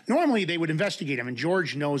 And normally they would investigate him. And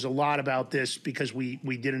George knows a lot about this because we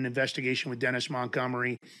did an investigation with Dennis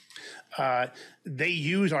Montgomery. They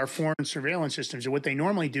use our foreign surveillance systems. And what they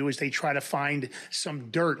normally do is they try to find some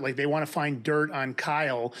dirt. Like they want to find dirt on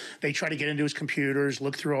Kyle. They try to get into his computers,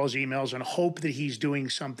 look through all his emails, and hope that he's doing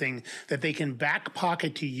something that they can back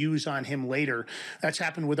pocket to use on him later. That's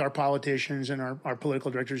happened with our politicians and our political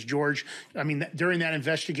directors. George, I mean, during that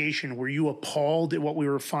investigation, were you appalled at what we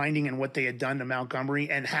were finding and what they had done to Montgomery,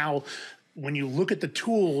 and how, when you look at the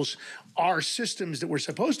tools, our systems that were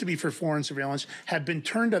supposed to be for foreign surveillance have been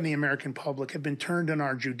turned on the American public, have been turned on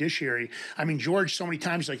our judiciary. I mean, George, so many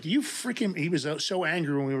times, like, he was so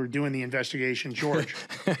angry when we were doing the investigation, George.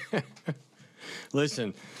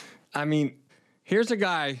 Listen, I mean, here's a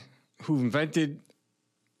guy who invented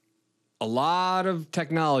a lot of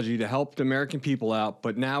technology to help the American people out,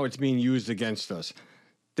 but now it's being used against us.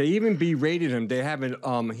 They even berated him. They haven't.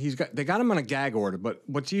 They got him on a gag order. But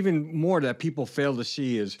what's even more that people fail to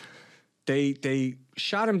see is they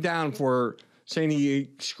shot him down for saying he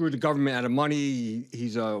screwed the government out of money.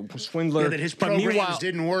 He's a swindler. Yeah, that his programs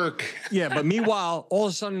didn't work. Yeah, but meanwhile, all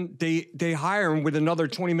of a sudden they hire him with another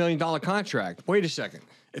 $20 million contract. Wait a second.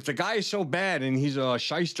 If the guy is so bad and he's a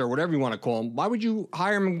shyster, whatever you want to call him, why would you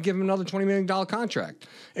hire him and give him another $20 million contract?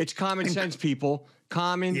 It's common sense, people.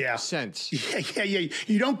 Common sense. Yeah.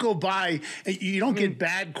 You don't go buy, you don't get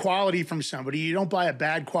bad quality from somebody. You don't buy a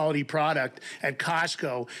bad quality product at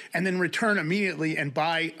Costco and then return immediately and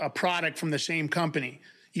buy a product from the same company.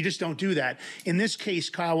 You just don't do that. In this case,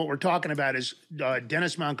 Kyle, what we're talking about is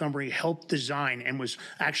Dennis Montgomery helped design and was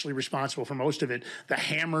actually responsible for most of it, the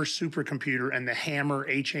Hammer supercomputer and the Hammer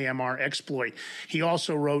HAMR exploit. He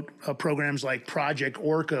also wrote programs like Project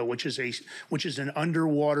Orca, which is an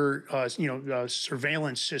underwater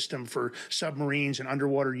surveillance system for submarines and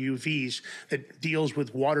underwater UVs that deals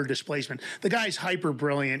with water displacement. The guy's hyper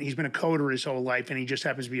brilliant. He's been a coder his whole life, and he just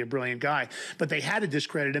happens to be a brilliant guy. But they had to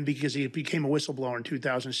discredit him because he became a whistleblower in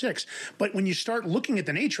 2006. But when you start looking at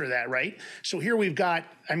the nature of that, right? So here we've got,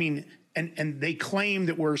 and they claim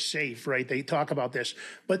that we're safe, right? They talk about this.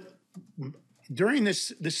 But during the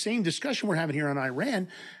same discussion we're having here on Iran,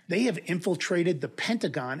 they have infiltrated the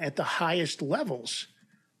Pentagon at the highest levels.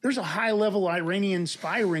 There's a high-level Iranian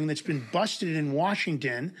spy ring that's been busted in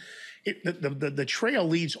Washington. The trail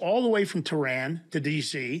leads all the way from Tehran to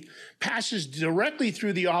D.C., passes directly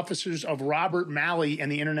through the offices of Robert Malley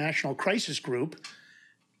and the International Crisis Group.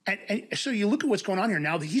 And so you look at what's going on here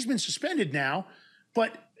now. He's been suspended now,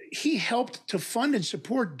 but he helped to fund and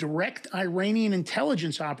support direct Iranian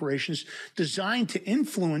intelligence operations designed to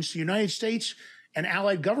influence the United States and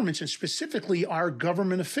allied governments, and specifically our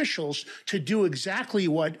government officials, to do exactly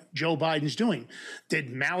what Joe Biden's doing. Did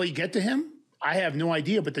Malley get to him? I have no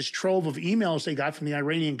idea, but this trove of emails they got from the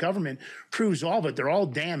Iranian government proves all of it. They're all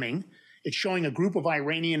damning. It's showing a group of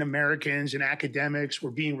Iranian Americans and academics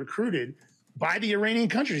were being recruited by the Iranian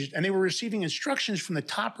countries, and they were receiving instructions from the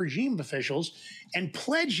top regime officials and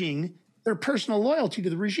pledging their personal loyalty to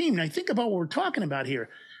the regime. Now, think about what we're talking about here.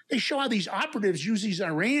 They show how these operatives use these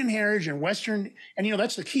Iranian heritage and Western, and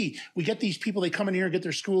that's the key. We get these people, they come in here and get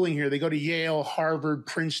their schooling here. They go to Yale, Harvard,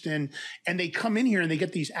 Princeton, and they come in here and they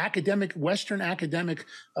get these Western academic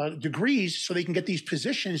degrees so they can get these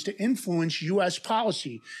positions to influence U.S.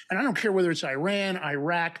 policy. And I don't care whether it's Iran,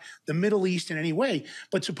 Iraq, the Middle East in any way,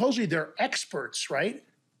 but supposedly they're experts, right?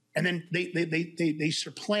 And then they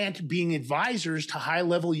supplant being advisors to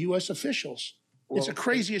high-level U.S. officials. It's the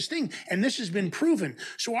craziest thing. And this has been proven.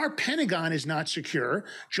 So our Pentagon is not secure.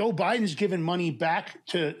 Joe Biden's given money back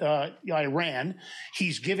to Iran.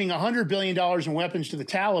 He's giving $100 billion in weapons to the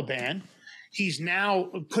Taliban. He's now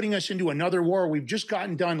putting us into another war. We've just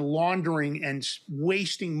gotten done laundering and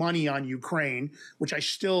wasting money on Ukraine, which I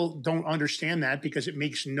still don't understand that because it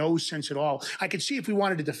makes no sense at all. I could see if we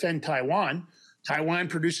wanted to defend Taiwan. Taiwan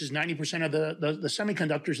produces 90% of the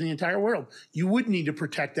semiconductors in the entire world. You would need to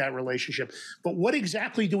protect that relationship. But what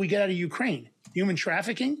exactly do we get out of Ukraine? Human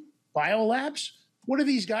trafficking? Biolabs? What do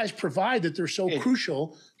these guys provide that they're so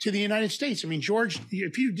crucial to the United States? I mean, George,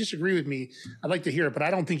 if you disagree with me, I'd like to hear it, but I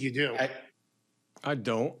don't think you do. I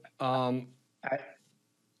don't. I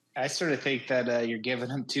sort of think that you're giving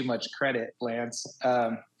them too much credit, Lance.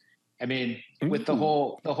 With the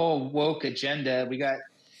whole woke agenda,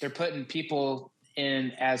 they're putting people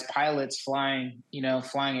in as pilots flying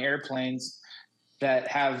airplanes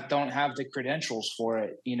that don't have the credentials for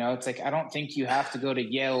it. It's like, I don't think you have to go to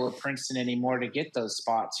Yale or Princeton anymore to get those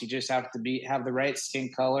spots. You just have to have the right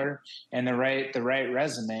skin color and the right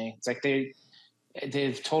resume. It's like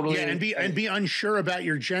they've totally and be unsure about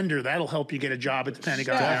your gender. That'll help you get a job at the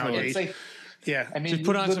Pentagon nowadays. It's like, just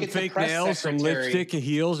put on some fake nails, some lipstick,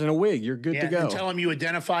 heels, and a wig. You're good to go. And tell them you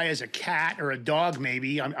identify as a cat or a dog,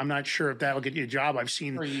 maybe. I'm not sure if that'll get you a job. I've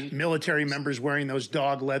seen military members wearing those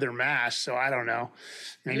dog leather masks, so I don't know.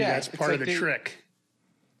 Maybe that's part of the trick.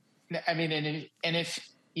 And if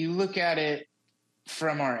you look at it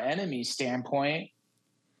from our enemy standpoint,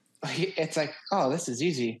 it's like, oh, this is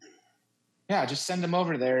easy. Yeah, just send them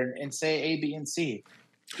over there and say A, B, and C.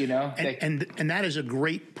 And that is a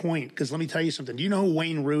great point, because let me tell you something. Do you know who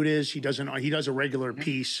Wayne Root is? He does a regular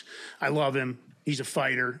piece. I love him. He's a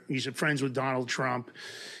fighter. He's friends with Donald Trump.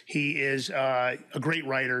 He is a great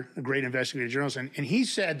writer, a great investigative journalist. And he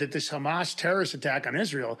said that this Hamas terrorist attack on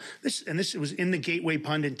Israel, this was in the Gateway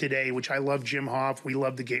Pundit today, which I love Jim Hoff. We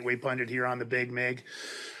love the Gateway Pundit here on the Big Mig.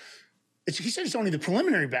 He said it's only the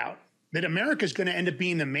preliminary bout, that America is going to end up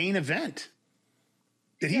being the main event.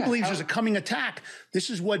 That he believes there's a coming attack.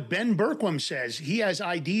 This is what Ben Berkwam says. He has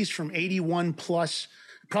IDs from 81 plus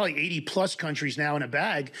probably 80 plus countries now in a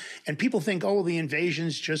bag. And people think, oh, the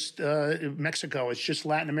invasion's just Mexico. It's just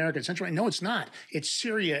Latin America and Central America. No, it's not. It's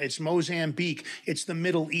Syria. It's Mozambique. It's the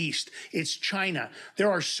Middle East. It's China. There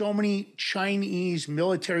are so many Chinese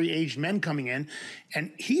military-aged men coming in.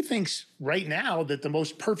 And he thinks right now that the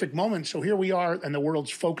most perfect moment. So here we are, and the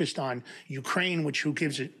world's focused on Ukraine, which who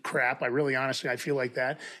gives a crap? I really, honestly, I feel like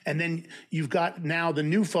that. And then you've got now the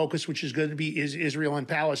new focus, which is going to be is Israel and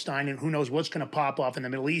Palestine, and who knows what's going to pop off in the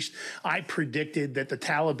Middle East. I predicted that the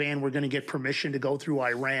Taliban were going to get permission to go through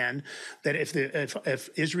Iran. That if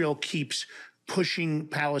Israel keeps pushing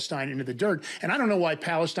Palestine into the dirt. And I don't know why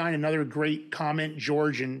Palestine, another great comment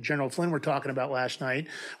George and General Flynn were talking about last night,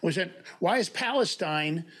 was that why is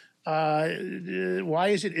Palestine, why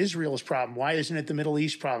is it Israel's problem? Why isn't it the Middle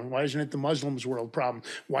East problem? Why isn't it the Muslims' world problem?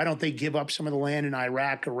 Why don't they give up some of the land in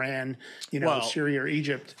Iraq, Iran, Syria or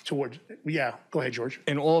Egypt towards, go ahead, George.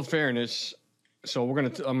 In all fairness, so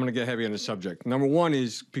I'm gonna get heavy on the subject. Number one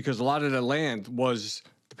is because a lot of the land was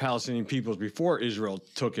the Palestinian people's before Israel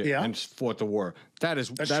took it and fought the war. That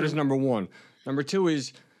is number one. Number two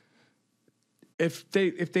is if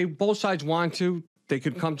they both sides want to, they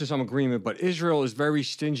could come to some agreement. But Israel is very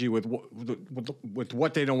stingy with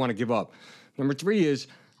what they don't want to give up. Number three is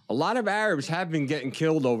a lot of Arabs have been getting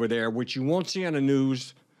killed over there, which you won't see on the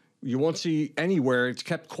news. You won't see anywhere. It's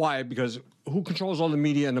kept quiet because who controls all the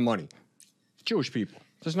media and the money? Jewish people.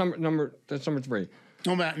 That's number three.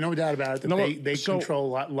 No doubt about it. They control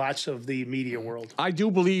lots of the media world. I do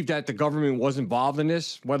believe that the government was involved in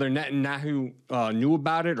this. Whether Netanyahu knew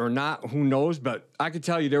about it or not, who knows? But I could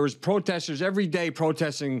tell you there was protesters every day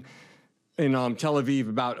protesting in Tel Aviv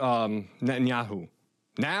about Netanyahu.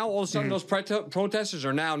 Now, all of a sudden, those protesters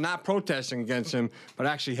are now not protesting against him, but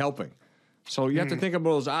actually helping. So you have to think about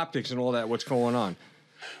those optics and all that, what's going on.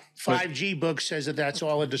 5G book says that that's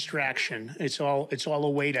all a distraction. It's all a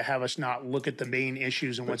way to have us not look at the main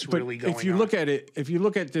issues and what's really going on. If you look at it, if you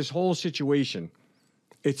look at this whole situation,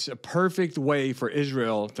 it's a perfect way for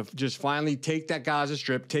Israel to just finally take that Gaza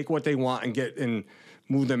Strip, take what they want, and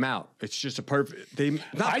move them out. It's just a perfect.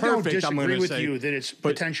 I don't disagree with you that it's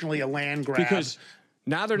potentially a land grab because.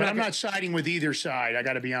 Now they're but I'm not siding with either side. I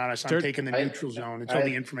got to be honest. I'm taking the neutral zone until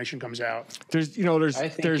the information comes out. There's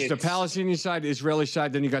the Palestinian side, the Israeli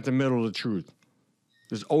side, then you got the middle of the truth.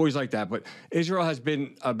 There's always like that. But Israel has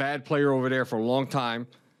been a bad player over there for a long time.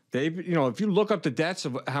 If you look up the deaths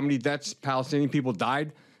of how many deaths Palestinian people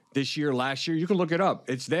died this year, last year, you can look it up.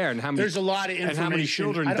 It's there. And how many, there's a lot of information. And how many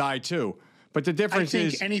children died too. But the difference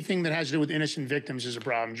is... I think anything that has to do with innocent victims is a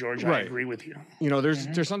problem, George. Right. I agree with you.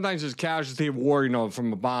 There's sometimes there's casualty of war,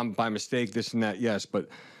 from a bomb by mistake, this and that, yes. But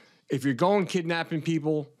if you're going kidnapping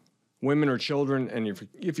people, women or children, and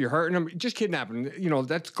if you're hurting them, just kidnapping them,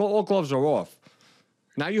 that's all gloves are off.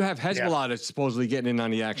 Now you have Hezbollah that's supposedly getting in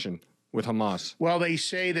on the action with Hamas. Well, they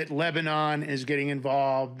say that Lebanon is getting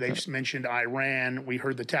involved. They've mentioned Iran. We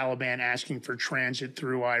heard the Taliban asking for transit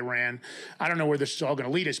through Iran. I don't know where this is all going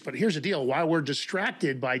to lead us, but here's the deal. While we're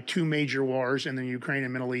distracted by two major wars in the Ukraine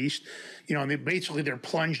and Middle East, they're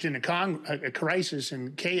plunged into a crisis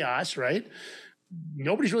and chaos, right?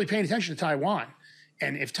 Nobody's really paying attention to Taiwan.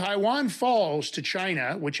 And if Taiwan falls to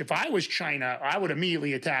China, which if I was China, I would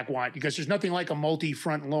immediately attack one, because there's nothing like a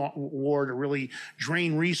multi-front war to really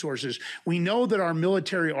drain resources. We know that our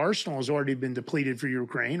military arsenal has already been depleted for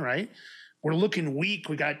Ukraine, right? We're looking weak.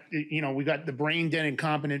 We got the brain dead,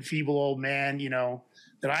 incompetent, feeble old man,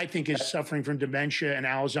 that I think is suffering from dementia and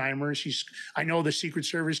Alzheimer's. I know the Secret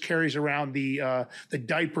Service carries around the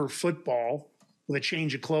diaper football with a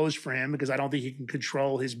change of clothes for him, because I don't think he can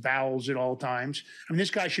control his bowels at all times. I mean, this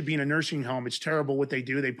guy should be in a nursing home. It's terrible what they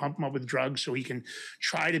do. They pump him up with drugs so he can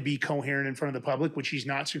try to be coherent in front of the public, which he's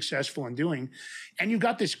not successful in doing. And you've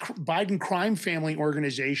got this Biden crime family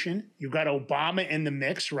organization. You've got Obama in the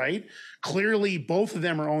mix, right? Clearly, both of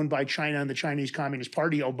them are owned by China and the Chinese Communist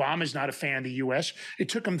Party. Obama's not a fan of the U.S. It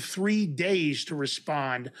took him 3 days to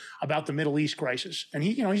respond about the Middle East crisis. And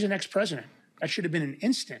he's an ex-president. That should have been an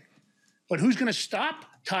instant. But who's going to stop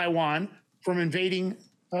Taiwan from invading,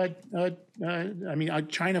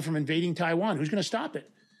 China from invading Taiwan? Who's going to stop it?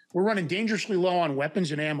 We're running dangerously low on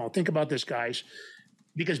weapons and ammo. Think about this, guys.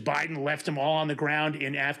 Because Biden left them all on the ground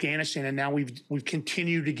in Afghanistan, and now we've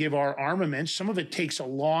continued to give our armaments. Some of it takes a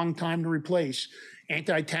long time to replace.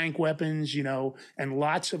 Anti-tank weapons, and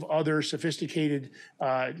lots of other sophisticated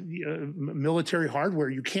military hardware.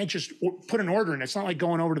 You can't just put an order in. It's not like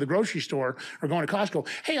going over to the grocery store or going to Costco.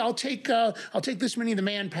 Hey, I'll take this many of the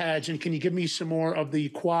man pads, and can you give me some more of the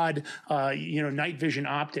quad, night vision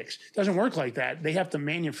optics? It doesn't work like that. They have to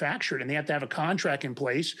manufacture it, and they have to have a contract in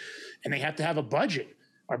place, and they have to have a budget.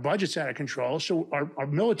 Our budget's out of control. So our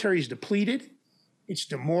military is depleted. It's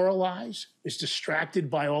demoralized. It's distracted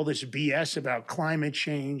by all this BS about climate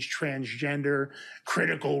change, transgender,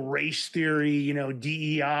 critical race theory,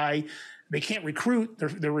 DEI. They can't recruit.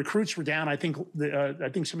 Their recruits were down. I think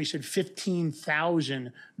somebody said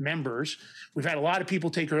 15,000 members. We've had a lot of people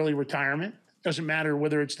take early retirement. Doesn't matter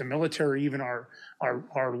whether it's the military, even our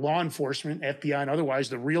law enforcement, FBI and otherwise.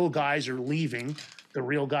 The real guys are leaving. The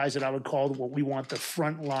real guys that I would call what we want the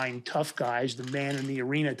frontline tough guys, the man in the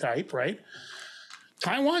arena type, right?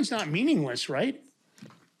 Taiwan's not meaningless, right?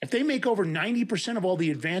 If they make over 90% of all the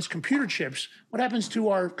advanced computer chips, what happens to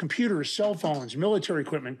our computers, cell phones, military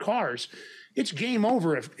equipment, cars? It's game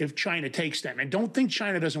over if China takes them. And don't think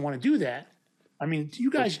China doesn't want to do that. I mean, you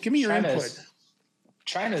guys, give me your input.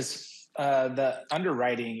 China's the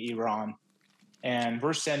underwriting Iran, and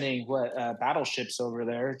we're sending battleships over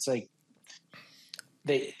there. It's like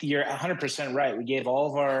you're 100% right. We gave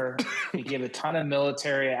we gave a ton of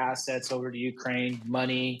military assets over to Ukraine,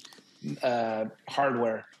 money,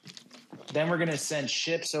 hardware. Then we're going to send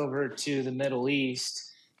ships over to the Middle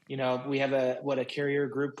East. We have a carrier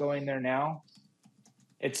group going there now.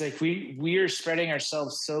 It's like we are spreading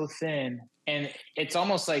ourselves so thin, and it's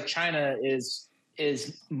almost like China is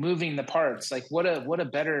moving the parts. Like what a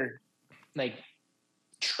better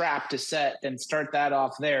trap to set and start that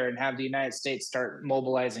off there and have the United States start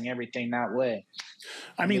mobilizing everything that way.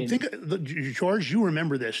 I mean, George, you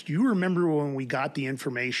remember this. Do you remember when we got the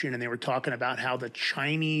information and they were talking about how the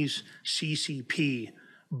Chinese CCP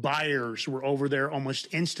buyers were over there almost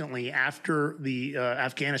instantly after the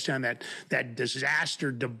Afghanistan, that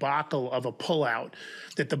disaster debacle of a pullout,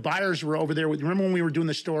 that the buyers were over there. Remember when we were doing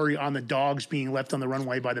the story on the dogs being left on the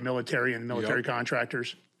runway by the military and military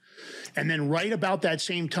contractors? And then right about that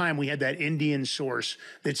same time, we had that Indian source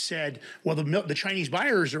that said, well, the Chinese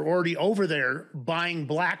buyers are already over there buying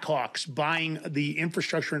Blackhawks, buying the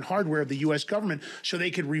infrastructure and hardware of the U.S. government so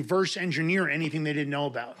they could reverse engineer anything they didn't know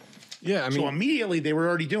about. Yeah, I mean, so immediately they were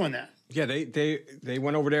already doing that. Yeah, they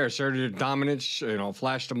went over there, asserted their dominance,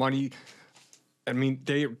 flashed the money. I mean,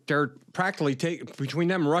 they're practically between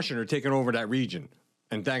them and Russia, they're taking over that region.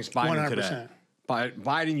 And thanks Biden 100%. To that.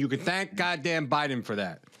 Biden, you can thank goddamn Biden for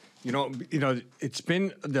that. The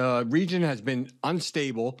region has been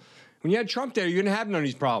unstable. When you had Trump there, you didn't have none of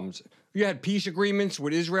these problems. You had peace agreements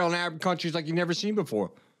with Israel and Arab countries like you've never seen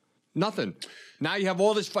before. Nothing. Now you have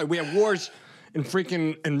all this fight. We have wars in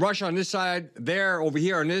Russia on this side, there, over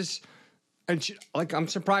here on this. And I'm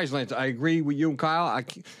surprised, Lance. I agree with you and Kyle.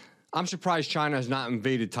 I'm surprised China has not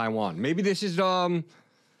invaded Taiwan. Maybe this is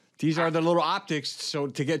these are the little optics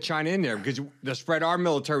to get China in there because to spread our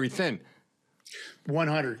military thin.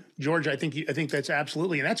 100. George, I think that's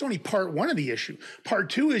absolutely. And that's only part one of the issue.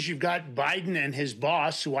 Part two is you've got Biden and his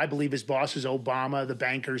boss, who I believe his boss is Obama, the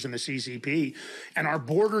bankers and the CCP, and our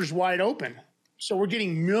borders wide open. So we're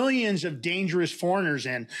getting millions of dangerous foreigners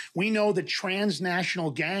in. We know that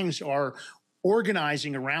transnational gangs are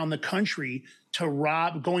organizing around the country to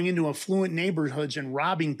rob, going into affluent neighborhoods and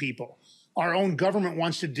robbing people. Our own government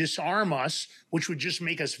wants to disarm us, which would just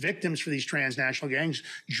make us victims for these transnational gangs.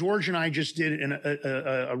 George and I just did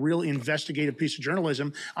a real investigative piece of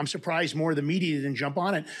journalism. I'm surprised more of the media didn't jump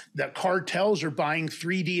on it. The cartels are buying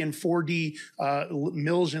 3D and 4D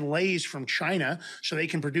mills and lathes from China so they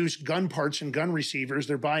can produce gun parts and gun receivers.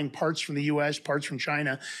 They're buying parts from the U.S., parts from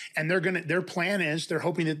China, and their plan is they're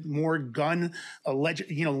hoping that more gun,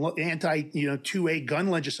 anti-2A gun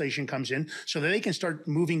legislation comes in so that they can start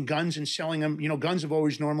moving guns and selling them. Guns have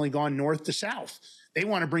always normally gone north to south. They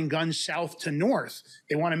want to bring guns south to north.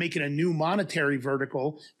 They want to make it a new monetary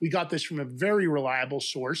vertical. We got this from a very reliable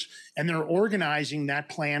source, and they're organizing that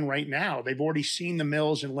plan right now. They've already seen the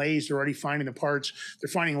mills and lathes. They're already finding the parts. They're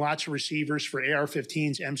finding lots of receivers for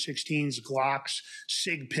AR-15s, M16s, Glocks,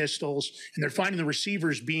 SIG pistols, and they're finding the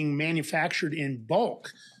receivers being manufactured in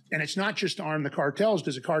bulk. And it's not just to arm the cartels,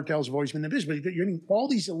 because the cartels have always been the business, but you're getting all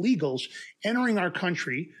these illegals entering our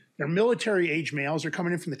country. They're military-age males. They're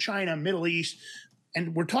coming in from the China, Middle East.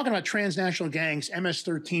 And we're talking about transnational gangs,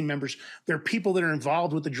 MS-13 members. They're people that are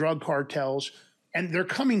involved with the drug cartels. And they're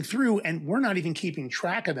coming through, and we're not even keeping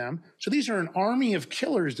track of them. So these are an army of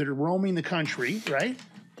killers that are roaming the country, right?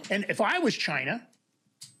 And if I was China,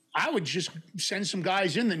 I would just send some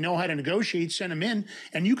guys in that know how to negotiate, send them in,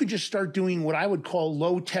 and you could just start doing what I would call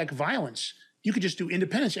low-tech violence. You could just do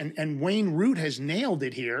independence. And Wayne Root has nailed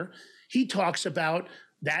it here. He talks about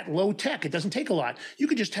that low tech. It doesn't take a lot. You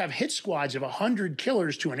could just have hit squads of 100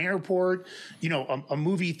 killers to an airport, you know, a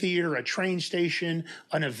movie theater, a train station,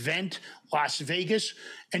 an event, Las Vegas,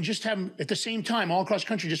 and just have them at the same time all across the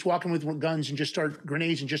country just walking with guns and just start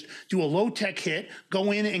grenades and just do a low tech hit,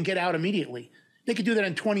 go in and get out immediately. They could do that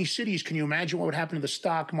in 20 cities. Can you imagine what would happen to the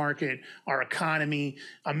stock market, our economy?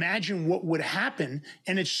 Imagine what would happen.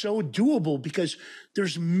 And it's so doable because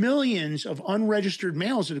there's millions of unregistered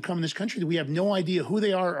males that have come in this country that we have no idea who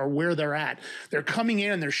they are or where they're at. They're coming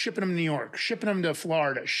in and they're shipping them to New York, shipping them to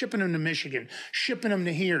Florida, shipping them to Michigan, shipping them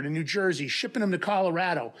to here, to New Jersey, shipping them to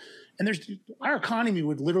Colorado. And our economy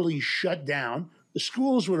would literally shut down. The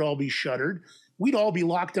schools would all be shuttered. We'd all be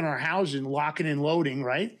locked in our houses, locking and loading,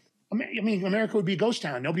 right? I mean, America would be a ghost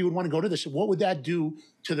town. Nobody would want to go to this. What would that do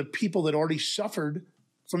to the people that already suffered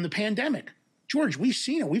from the pandemic? George, we've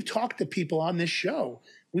seen it. We've talked to people on this show.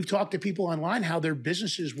 We've talked to people online how their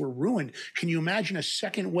businesses were ruined. Can you imagine a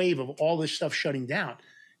second wave of all this stuff shutting down?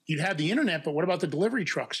 You'd have the internet, but what about the delivery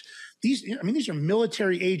trucks? These are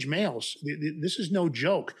military-age males. This is no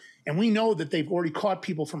joke. And we know that they've already caught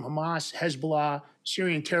people from Hamas, Hezbollah,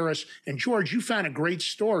 Syrian terrorists. And George, you found a great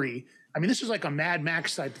story. I mean, this is like a Mad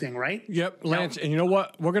Max type thing, right? Yep, Lance. And you know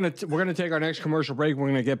what? We're gonna take our next commercial break. We're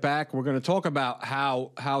gonna get back. We're gonna talk about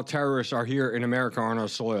how terrorists are here in America on our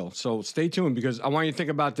soil. So stay tuned because I want you to think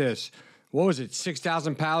about this. What was it?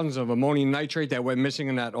 6,000 pounds of ammonium nitrate that went missing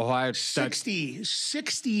in that Ohio.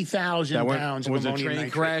 60,000 pounds of was ammonium a train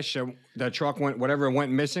nitrate. Crash. That truck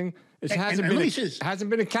went missing. It hasn't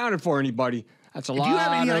been accounted for anybody. That's a lot. Do you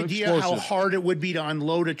have any idea how explosives. hard it would be to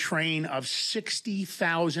unload a train of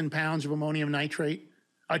 60,000 pounds of ammonium nitrate?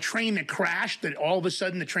 A train that crashed, that all of a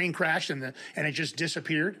sudden the train crashed and it just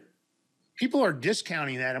disappeared? People are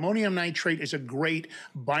discounting that. Ammonium nitrate is a great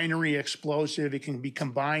binary explosive. It can be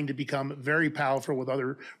combined to become very powerful with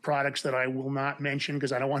other products that I will not mention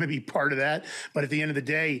because I don't want to be part of that. But at the end of the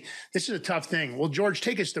day, this is a tough thing. Well, George,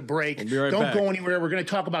 take us to break. We'll be right Don't back. go anywhere. We're going to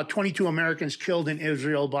talk about 22 Americans killed in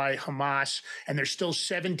Israel by Hamas, and there's still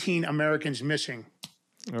 17 Americans missing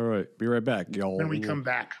All right. Be right back, y'all. when we come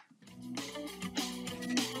back.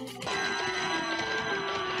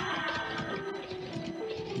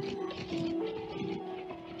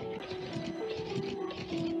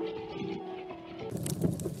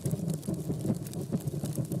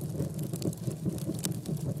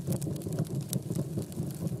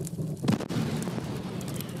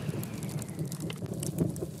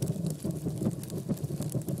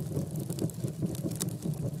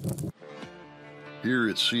 Here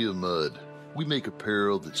at Sea of Mud, we make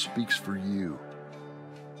apparel that speaks for you.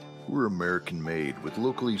 We're American made with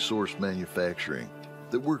locally sourced manufacturing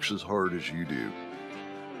that works as hard as you do.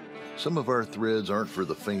 Some of our threads aren't for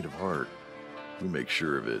the faint of heart. We make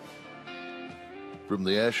sure of it. From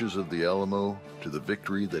the ashes of the Alamo to the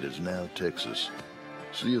victory that is now Texas,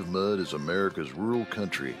 Sea of Mud is America's rural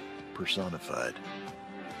country personified.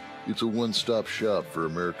 It's a one-stop shop for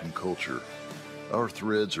American culture. Our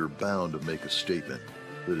threads are bound to make a statement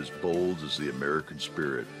that is bold as the American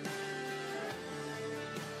spirit.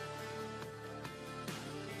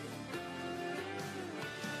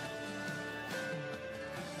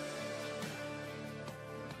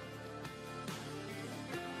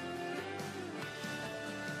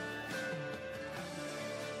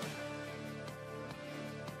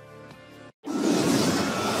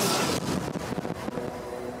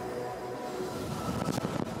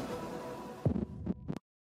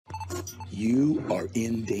 You are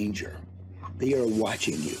in danger. They are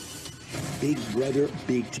watching you. Big Brother,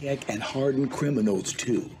 Big Tech, and hardened criminals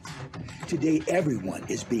too. Today, everyone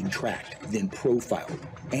is being tracked, then profiled,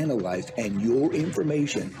 analyzed, and your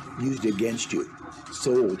information used against you,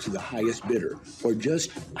 sold to the highest bidder, or just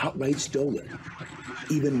outright stolen.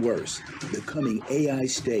 Even worse, the coming AI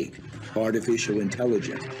state, artificial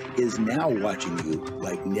intelligence, is now watching you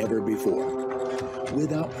like never before.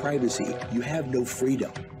 Without privacy, you have no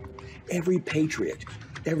freedom. Every patriot,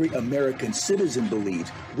 every American citizen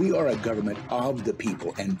believes we are a government of the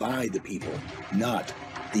people and by the people, not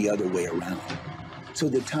the other way around. So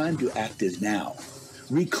the time to act is now.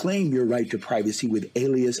 Reclaim your right to privacy with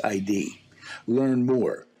Alias ID. Learn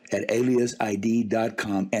more at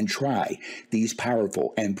aliasid.com and try these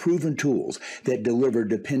powerful and proven tools that deliver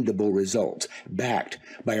dependable results, backed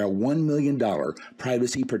by our $1 million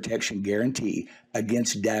privacy protection guarantee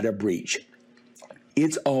against data breach.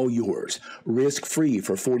 It's all yours, risk-free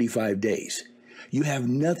for 45 days. You have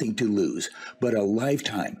nothing to lose but a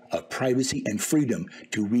lifetime of privacy and freedom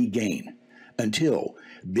to regain until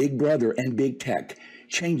Big Brother and Big Tech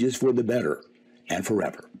changes for the better and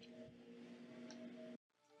forever.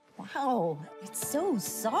 Wow, it's so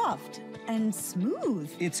soft and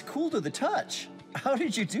smooth. It's cool to the touch. How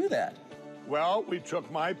did you do that? Well, we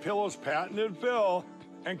took MyPillow's patented fill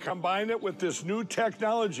and combined it with this new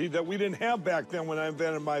technology that we didn't have back then when I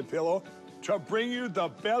invented MyPillow to bring you the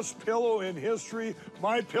best pillow in history,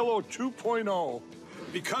 MyPillow 2.0.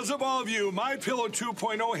 Because of all of you, MyPillow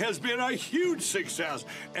 2.0 has been a huge success.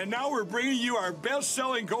 And now we're bringing you our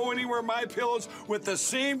best-selling Go Anywhere MyPillows with the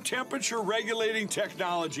same temperature-regulating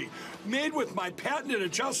technology. Made with my patented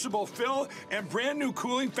adjustable fill and brand new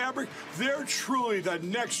cooling fabric, they're truly the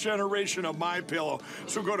next generation of MyPillow.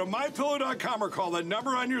 So go to MyPillow.com or call the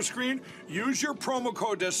number on your screen. Use your promo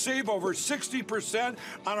code to save over 60%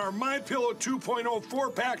 on our MyPillow 2.0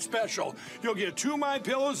 4-pack special. You'll get 2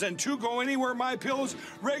 MyPillows and 2 Go Anywhere MyPillows.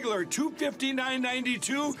 Regular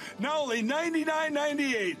 $259.92, now only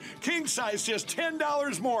 $99.98. King size just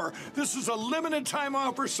 $10 more. This is a limited time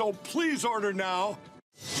offer, so please order now.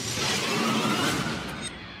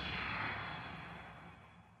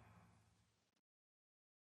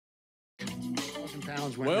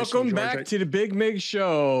 Welcome back to the Big Mig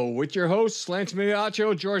Show with your hosts, Lance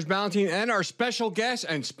Migliaccio, George Ballantine, and our special guest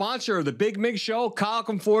and sponsor of the Big Mig Show, Kyle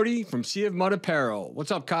Conforti from Sea of Mud Apparel. What's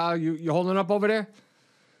up, Kyle? You holding up over there?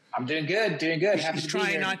 I'm doing good, doing good. He's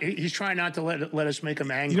trying not to let us make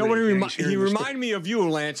him angry. You know what he reminded me of you,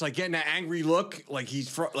 Lance, like getting that angry look, like he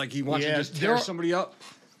wants to just tear somebody up.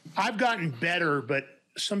 I've gotten better, but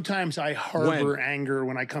sometimes I harbor anger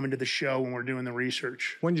when I come into the show when we're doing the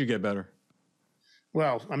research. When did you get better?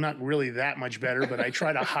 Well, I'm not really that much better, but I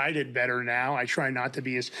try to hide it better now. I try not to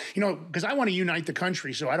be as, because I want to unite the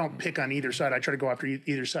country, so I don't pick on either side. I try to go after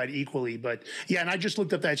either side equally. But yeah, and I just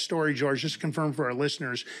looked up that story, George, just to confirm for our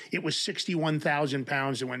listeners. It was 61,000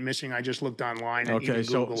 pounds that went missing. I just looked online. And okay,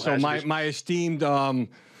 so my esteemed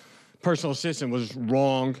personal assistant was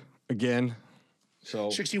wrong again.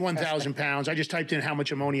 So 61,000 pounds. I just typed in how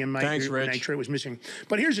much ammonium nitrate was missing.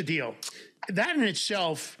 But here's the deal. That in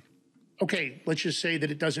itself, okay, let's just say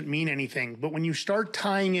that it doesn't mean anything. But when you start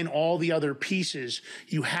tying in all the other pieces,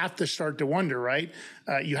 you have to start to wonder, right?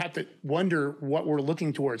 You have to wonder what we're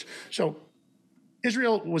looking towards. So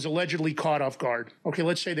Israel was allegedly caught off guard. Okay,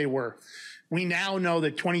 let's say they were. We now know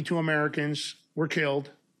that 22 Americans were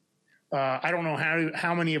killed. I don't know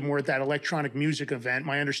how many of them were at that electronic music event.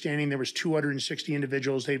 My understanding, there was 260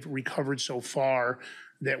 individuals they've recovered so far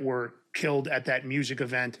that were killed at that music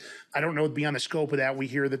event. I don't know beyond the scope of that. We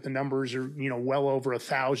hear that the numbers are, well over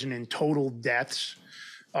 1,000 in total deaths.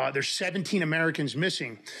 There's 17 Americans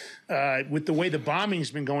missing. With the way the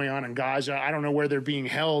bombing's been going on in Gaza, I don't know where they're being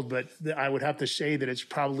held, but I would have to say that it's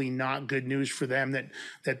probably not good news for them that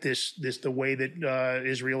the way that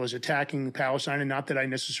Israel is attacking Palestine, and not that I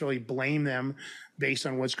necessarily blame them based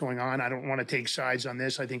on what's going on. I don't want to take sides on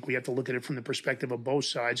this. I think we have to look at it from the perspective of both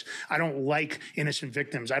sides. I don't like innocent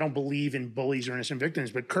victims. I don't believe in bullies or innocent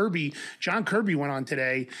victims. But John Kirby went on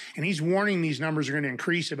today, and he's warning these numbers are going to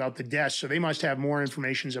increase about the deaths. So they must have more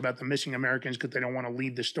information about the missing Americans because they don't want to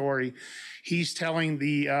lead the story. He's telling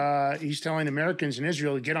Americans in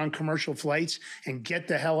Israel to get on commercial flights and get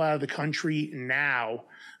the hell out of the country now.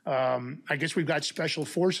 I guess we've got special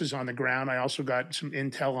forces on the ground. I also got some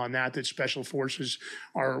intel on that special forces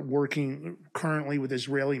are working currently with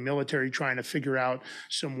Israeli military trying to figure out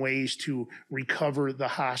some ways to recover the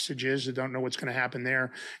hostages. I don't know what's going to happen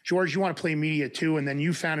there. George, you want to play media too, and then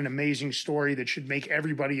you found an amazing story that should make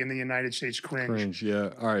everybody in the United States cringe. Yeah.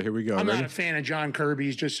 All right, here we go. I'm not a fan of John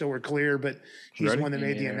Kirby's, just so we're clear, but he's the one that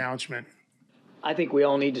made the announcement. I think we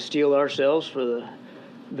all need to steel ourselves for the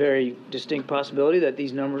very distinct possibility that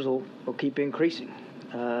these numbers will keep increasing,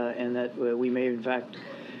 and that we may, in fact,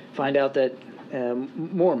 find out that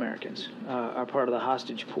more Americans are part of the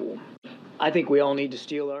hostage pool. I think we all need to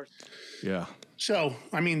steel our... Yeah. So,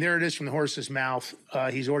 I mean, there it is from the horse's mouth.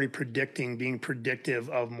 He's already being predictive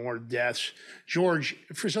of more deaths. George,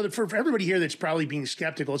 for everybody here that's probably being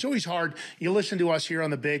skeptical, it's always hard. You listen to us here on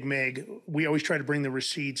the Big Mig. We always try to bring the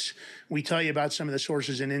receipts. We tell you about some of the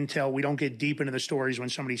sources and intel. We don't get deep into the stories when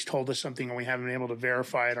somebody's told us something and we haven't been able to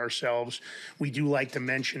verify it ourselves. We do like to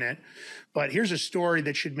mention it. But here's a story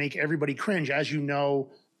that should make everybody cringe. As you know,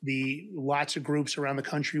 lots of groups around the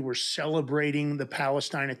country were celebrating the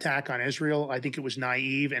Palestine attack on Israel. I think it was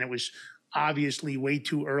naive, and it was obviously way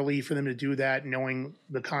too early for them to do that, knowing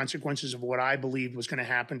the consequences of what I believed was going to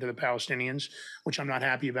happen to the Palestinians, which I'm not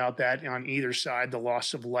happy about that on either side, the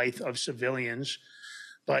loss of life of civilians.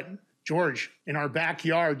 But George, in our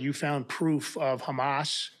backyard, you found proof of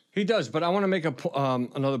Hamas. He does, but I want to make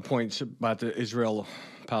another point about the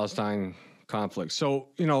Israel-Palestine conflict. So,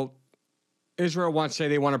 Israel wants to say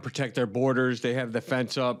they want to protect their borders. They have the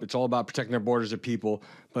fence up. It's all about protecting their borders of people.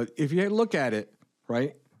 But if you look at it,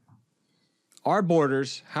 right, our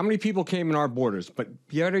borders, how many people came in our borders? But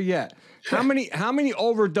better yet, how many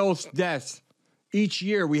overdose deaths each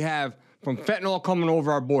year we have from fentanyl coming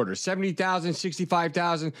over our borders? 70,000,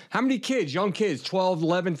 65,000. How many kids, young kids, 12,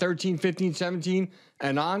 11, 13, 15, 17,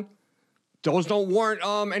 and on? Those don't warrant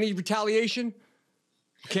any retaliation?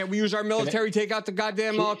 Can't we use our military to take out the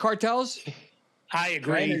goddamn cartels? I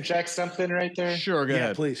agree. Can I interject something right there? Sure, go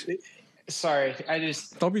ahead. Please. Sorry,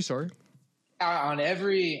 don't be sorry. On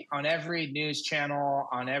every news channel,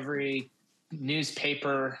 on every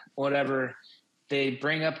newspaper, whatever, they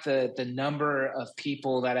bring up the number of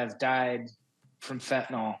people that have died from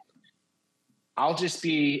fentanyl. I'll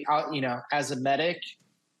as a medic,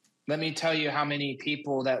 let me tell you how many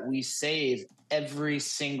people that we save every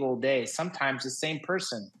single day, sometimes the same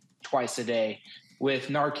person twice a day with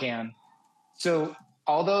Narcan. So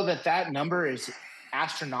although that number is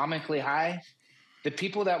astronomically high, the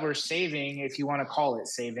people that we're saving, if you want to call it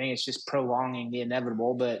saving, it's just prolonging the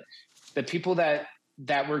inevitable, but the people that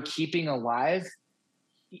we're keeping alive,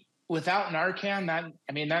 without Narcan,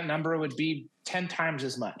 that number would be 10 times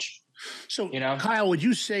as much. So, Kyle, would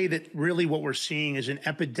you say that really what we're seeing is an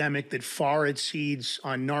epidemic that far exceeds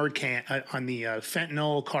on Narcan, on the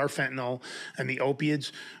fentanyl, carfentanil, and the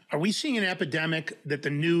opiates? Are we seeing an epidemic that the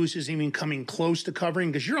news isn't even coming close to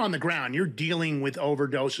covering? Because you're on the ground. You're dealing with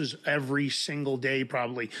overdoses every single day,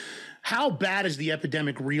 probably. How bad is the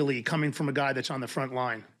epidemic really coming from a guy that's on the front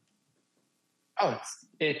line? Oh,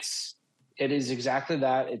 it is exactly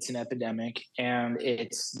that. It's an epidemic, and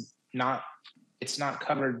it's not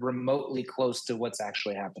covered remotely close to what's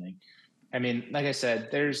actually happening. I mean, like I said,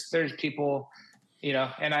 there's people,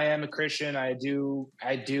 and I am a Christian. I do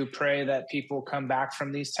pray that people come back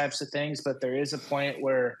from these types of things, but there is a point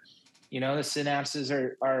where, the synapses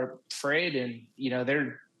are frayed and,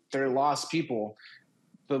 they're lost people.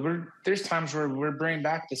 But there's times where we're bringing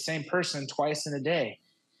back the same person twice in a day,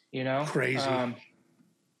 Crazy.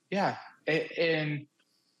 Yeah. It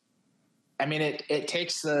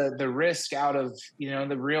takes the risk out of,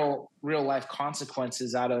 the real life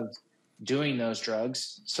consequences out of doing those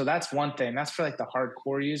drugs. So that's one thing. That's for like the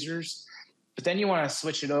hardcore users. But then you want to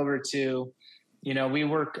switch it over to,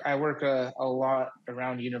 I work a lot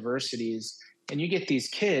around universities, and you get these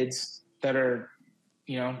kids that are,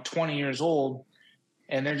 20 years old,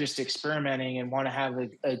 and they're just experimenting and want to have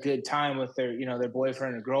a good time with their, their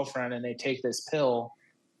boyfriend or girlfriend, and they take this pill,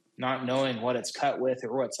 not knowing what it's cut with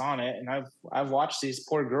or what's on it. And I've watched these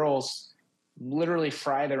poor girls literally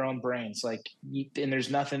fry their own brains, and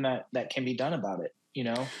there's nothing that can be done about it,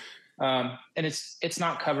 and it's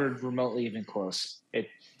not covered remotely even close.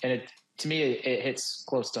 To me, it hits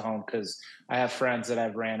close to home, because I have friends that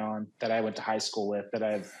I've ran on, that I went to high school with, that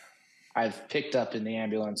I've picked up in the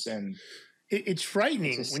ambulance, and it's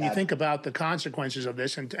frightening when you think about the consequences of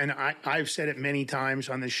this. And I've said it many times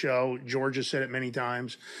on the show. George has said it many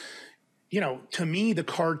times. To me, the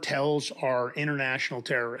cartels are international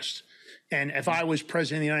terrorists. And if I was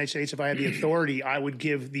president of the United States, if I had the authority, I would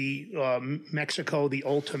give the Mexico the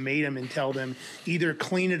ultimatum and tell them either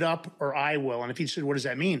clean it up or I will. And if he said, what does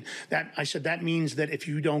that mean? I said, that means that if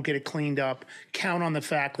you don't get it cleaned up, count on the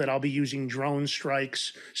fact that I'll be using drone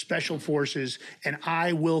strikes, special forces, and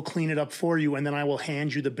I will clean it up for you. And then I will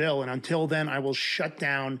hand you the bill. And until then, I will shut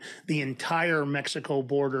down the entire Mexico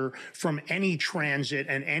border from any transit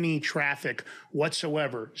and any traffic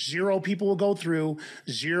whatsoever. 0 people will go through,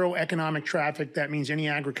 0 economic traffic. That means any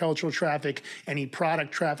agricultural traffic, any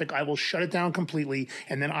product traffic. I will shut it down completely,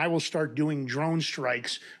 and then I will start doing drone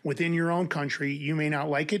strikes within your own country. You may not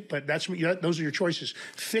like it, but those are your choices.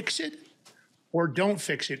 Fix it or don't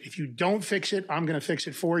fix it. If you don't fix it, I'm going to fix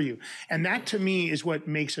it for you. And that, to me, is what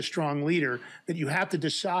makes a strong leader, that you have to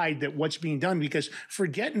decide that what's being done, because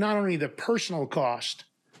forget not only the personal cost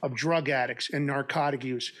of drug addicts and narcotic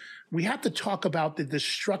use, we have to talk about the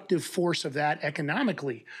destructive force of that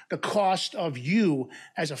economically, the cost of you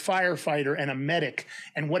as a firefighter and a medic,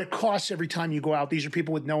 and what it costs every time you go out. These are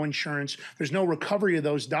people with no insurance. There's no recovery of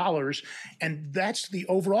those dollars, and that's the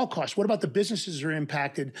overall cost. What about the businesses that are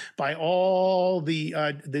impacted by all the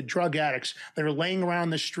drug addicts that are laying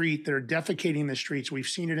around the street, that are defecating the streets? We've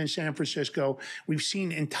seen it in San Francisco. We've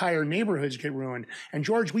seen entire neighborhoods get ruined. And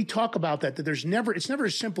George, we talk about that it's never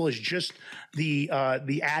as simple as just the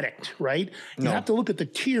addict. net, right? You have to look at the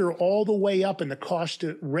tier all the way up and the cost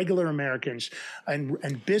to regular Americans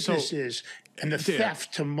and businesses and the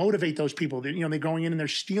theft to motivate those people. You know, they're going in and they're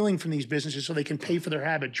stealing from these businesses so they can pay for their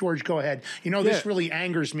habit. George, go ahead. You know, this really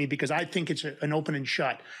angers me because I think it's an open and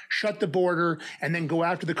shut. Shut the border and then go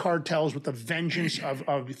after the cartels with the vengeance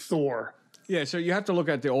of Thor. Yeah, so you have to look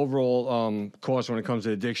at the overall cost when it comes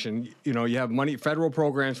to addiction. You know, you have money, federal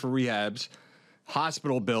programs for rehabs,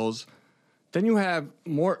 hospital bills. Then you have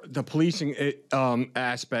the policing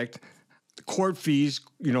aspect, court fees,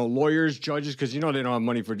 you know, lawyers, judges, because you know they don't have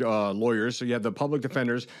money for lawyers. So you have the public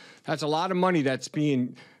defenders. That's a lot of money that's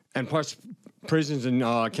being, and plus prisons and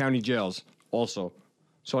county jails also.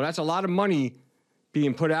 So that's a lot of money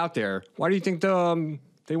being put out there. Why do you think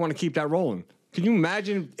they want to keep that rolling? Can you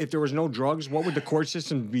imagine if there was no drugs, what would the court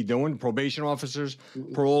system be doing? Probation officers,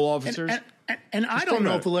 parole officers? And I don't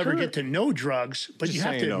know if we'll ever get to no drugs, but you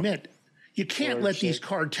have to admit, you can't let these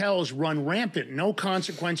cartels run rampant. No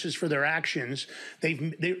consequences for their actions.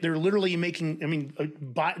 They're literally making. I mean,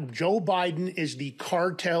 Joe Biden is the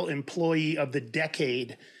cartel employee of the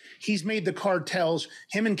decade. He's made the cartels,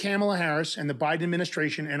 him and Kamala Harris and the Biden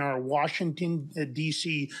administration and our Washington,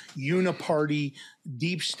 D.C. uniparty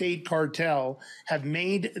deep state cartel have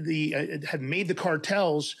made the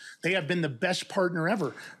cartels. They have been the best partner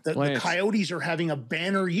ever. The Coyotes are having a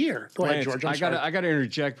banner year. Go ahead, George. I got to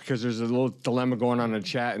interject because there's a little dilemma going on in the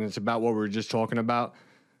chat, and it's about what we were just talking about.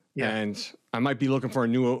 Yeah. And I might be looking for a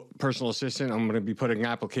new personal assistant. I'm going to be putting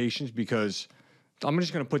applications because I'm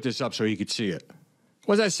just going to put this up so you could see it.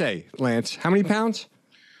 What does that say, Lance? How many pounds?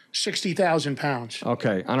 60,000 pounds.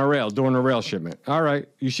 Okay, on a rail, doing a rail shipment. All right.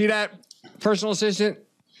 You see that, personal assistant?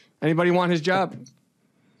 Anybody want his job?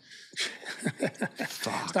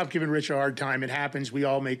 Stop giving Rich a hard time. It happens. We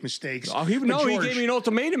all make mistakes. Oh, he gave me an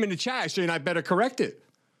ultimatum in the chat, saying I better correct it.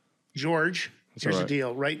 George, here's the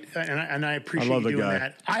deal, right? And I appreciate you doing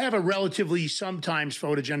that. I have a relatively sometimes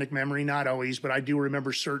photogenic memory, not always, but I do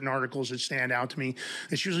remember certain articles that stand out to me.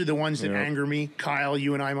 It's usually the ones that anger me. Kyle,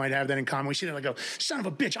 you and I might have that in common. We see that and I go, son of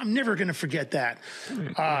a bitch, I'm never going to forget that.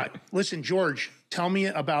 Listen, George, tell me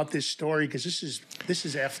about this story because this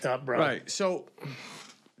is effed up, bro. Right. So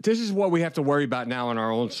this is what we have to worry about now on our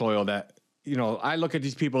own soil that, you know, I look at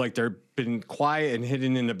these people like they're been quiet and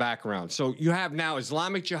hidden in the background. So you have now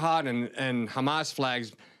Islamic Jihad and Hamas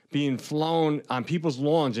flags being flown on people's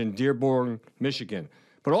lawns in Dearborn, Michigan.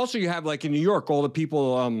 But also you have, like in New York, all the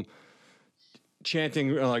people chanting,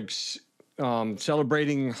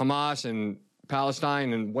 celebrating Hamas and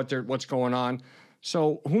Palestine and what's going on.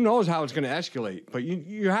 So who knows how it's going to escalate. But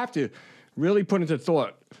you have to really put into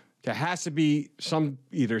thought, there has to be some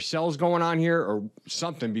either cells going on here or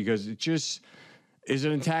something because it just is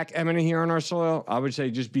an attack imminent here on our soil. I would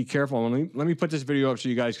say just be careful. Let me put this video up so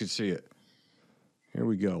you guys can see it. Here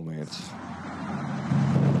we go, Lance.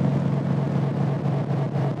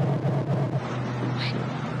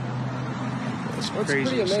 That's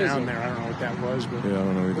crazy sound there. I don't know what that was, but yeah, I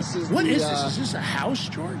don't know either. What is this? Is this a house,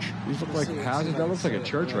 George? These look like houses. That looks like a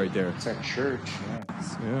church right there. It's a church.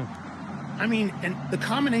 Yeah. I mean, and the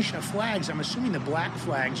combination of flags, I'm assuming the black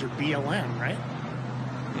flags are BLM, right?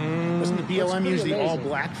 Wasn't the BLM use the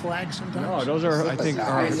all-black flag sometimes? No, those are, I think,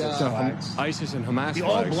 ISIS and Hamas the flags. The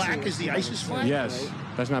all-black is the ISIS flag? Yes.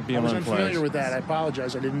 That's not BLM flags. I was unfamiliar with that. I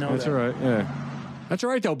apologize. I didn't know that. That's all right, yeah. That's all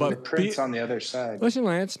right, though. But the prints on the other side. Listen,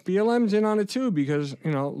 Lance, BLM's in on it, too, because,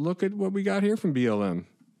 you know, look at what we got here from BLM.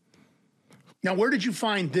 Now, where did you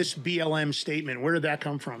find this BLM statement? Where did that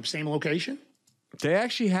come from? Same location? They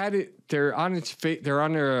actually had it. They're on their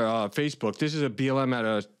Facebook. This is a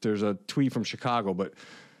BLM there's a tweet from Chicago, but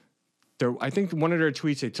I think one of their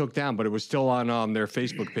tweets they took down, but it was still on their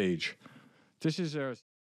Facebook page. This is their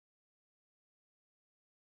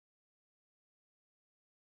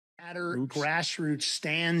grassroots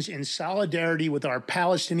stands in solidarity with our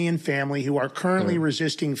Palestinian family who are currently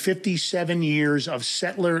resisting 57 years of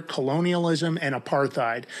settler colonialism and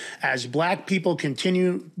apartheid. As Black people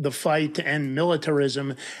continue the fight to end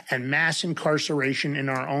militarism and mass incarceration in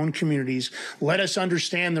our own communities, let us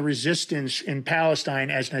understand the resistance in Palestine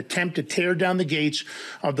as an attempt to tear down the gates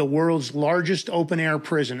of the world's largest open-air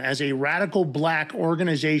prison. As a radical Black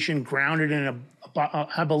organization grounded in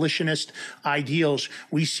abolitionist ideals,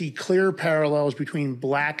 we see clear parallels between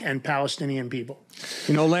Black and Palestinian people.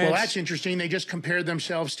 You know, Lance, well, that's interesting. They just compared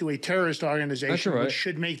themselves to a terrorist organization, which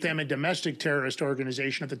should make them a domestic terrorist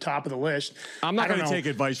organization at the top of the list. I'm not going to take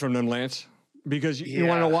advice from them, Lance, because you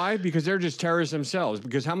want to know why? Because they're just terrorists themselves.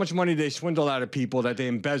 Because how much money they swindled out of people that they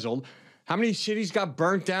embezzled, how many cities got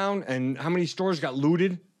burnt down, and how many stores got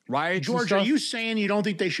looted riots. George, are you saying you don't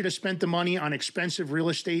think they should have spent the money on expensive real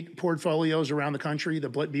estate portfolios around the country, the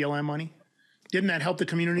BLM money? Didn't that help the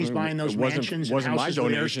communities buying those mansions? It wasn't my houses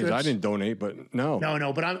with donations. I didn't donate, but no.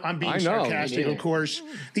 No, but I'm being sarcastic, of course.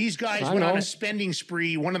 These guys went on a spending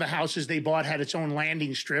spree. One of the houses they bought had its own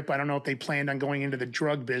landing strip. I don't know if they planned on going into the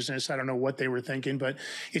drug business. I don't know what they were thinking, but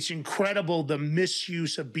it's incredible the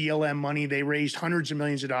misuse of BLM money. They raised hundreds of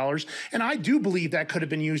millions of dollars. And I do believe that could have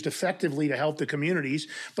been used effectively to help the communities.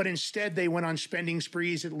 But instead, they went on spending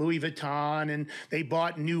sprees at Louis Vuitton and they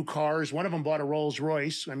bought new cars. One of them bought a Rolls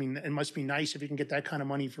Royce. I mean, it must be nice if you can get that kind of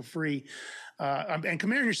money for free. And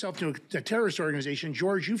comparing yourself to a terrorist organization,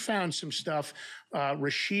 George, you found some stuff.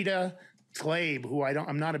 Rashida Tlaib, who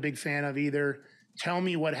I'm not a big fan of either. Tell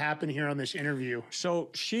me what happened here on this interview.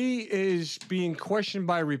 So she is being questioned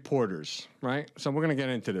by reporters, right? So we're going to get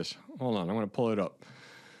into this. Hold on, I'm going to pull it up.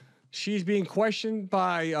 She's being questioned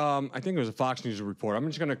by, I think it was a Fox News reporter. I'm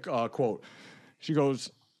just going to quote. She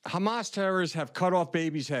goes, Hamas terrorists have cut off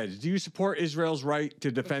babies' heads. Do you support Israel's right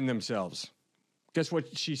to defend themselves? Guess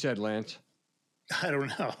what she said, Lance? I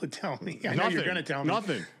don't know. Tell me. I know you're going to tell me.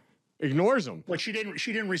 Nothing. Ignores them. But she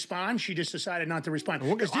didn't respond. She just decided not to respond.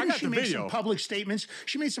 Well, didn't she make some public statements?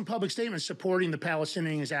 She made some public statements supporting the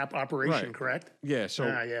Palestinians operation, right. Correct? Yeah. So,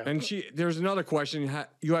 and there's another question.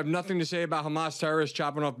 You have nothing to say about Hamas terrorists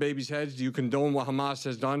chopping off babies' heads. Do you condone what Hamas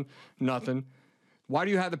has done? Nothing. Why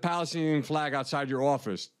do you have the Palestinian flag outside your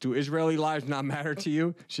office? Do Israeli lives not matter to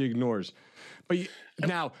you? She ignores. But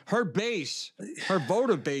now her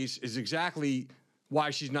voter base is exactly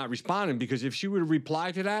why she's not responding, because if she would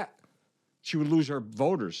reply to that, she would lose her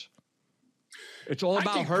voters. It's all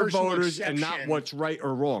about her voters and not what's right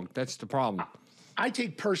or wrong. That's the problem. I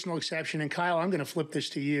take personal exception, and Kyle, I'm going to flip this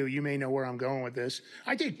to you. You may know where I'm going with this.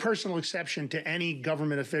 I take personal exception to any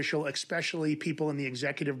government official, especially people in the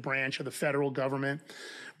executive branch of the federal government,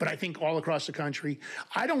 but I think all across the country.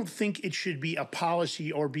 I don't think it should be a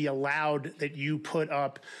policy or be allowed that you put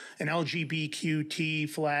up an LGBTQ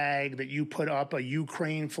flag, that you put up a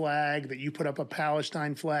Ukraine flag, that you put up a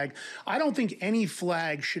Palestine flag. I don't think any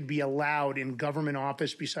flag should be allowed in government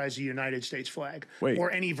office besides the United States flag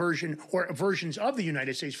or any version or versions of the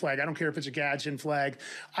United States flag. I don't care if it's a Gadsden flag.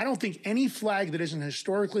 I don't think any flag that isn't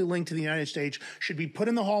historically linked to the United States should be put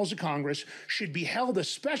in the halls of Congress, should be held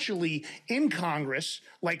especially in Congress,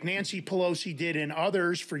 like Nancy Pelosi did and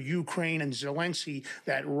others for Ukraine and Zelensky,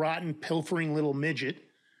 that rotten, pilfering little midget,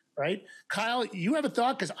 right? Kyle, you have a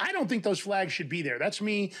thought? Because I don't think those flags should be there. That's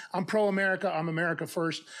me. I'm pro-America. I'm America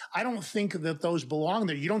first. I don't think that those belong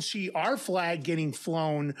there. You don't see our flag getting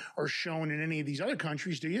flown or shown in any of these other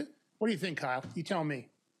countries, do you? What do you think, Kyle? You tell me.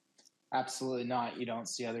 Absolutely not. You don't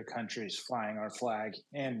see other countries flying our flag.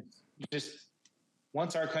 And just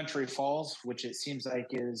once our country falls, which it seems like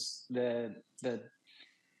is the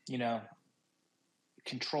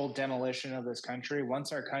controlled demolition of this country.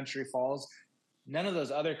 Once our country falls, none of those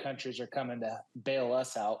other countries are coming to bail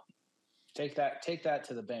us out. Take that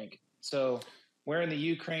to the bank. So wearing the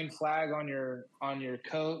Ukraine flag on your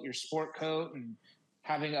coat, your sport coat, and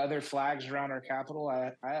having other flags around our capital,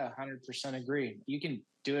 I 100% agree. You can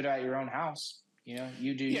do it at your own house.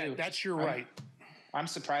 You do. Yeah, that's your right. I'm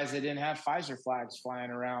surprised they didn't have Pfizer flags flying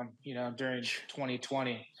around, during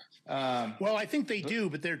 2020. Well, I think they do,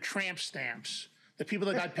 but they're tramp stamps. The people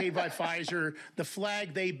that got paid by Pfizer, the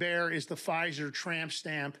flag they bear is the Pfizer tramp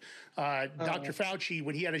stamp. Dr. Fauci,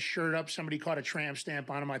 when he had his shirt up, somebody caught a tramp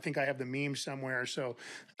stamp on him. I think I have the meme somewhere. So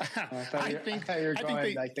I think you're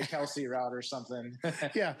going like the Kelsey route or something.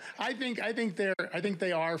 Yeah, I think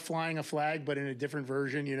they are flying a flag, but in a different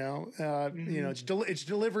version. It's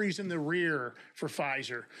deliveries in the rear for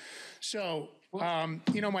Pfizer. So.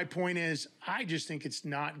 My point is, I just think it's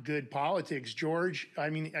not good politics, George. I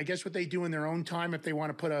mean, I guess what they do in their own time, if they want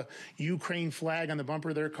to put a Ukraine flag on the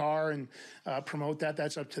bumper of their car and promote that,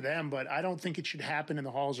 that's up to them. But I don't think it should happen in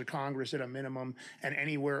the halls of Congress at a minimum and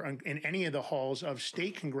anywhere in any of the halls of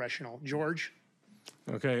state congressional. George?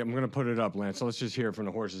 Okay, I'm going to put it up, Lance. So let's just hear it from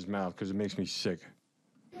the horse's mouth because it makes me sick.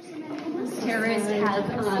 Terrorists have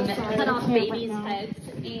cut off babies' heads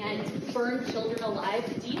and burned children alive.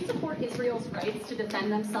 Do you support Israel's rights to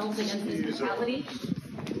defend themselves against this brutality?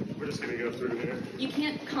 We're just going to go through here. You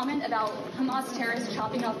can't comment about Hamas terrorists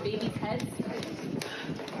chopping off babies' heads?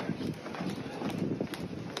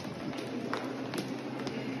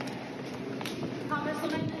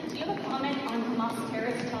 Congresswoman, do you have a comment on Hamas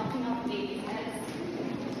terrorists chopping off babies' heads?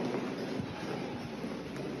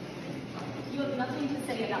 You have nothing to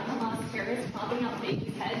say about Hamas terrorists chopping off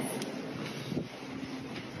babies' heads?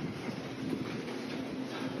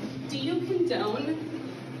 Do you condone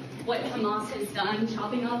what Hamas has done,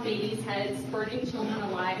 chopping off babies' heads, burning children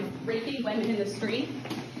alive, raping women in the street.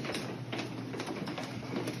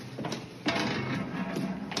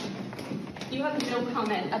 You have no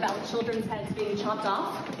comment about children's heads being chopped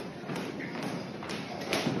off?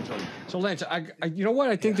 So Lance, you know what?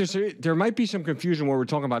 I think there might be some confusion where we're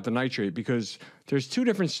talking about the nitrate because there's two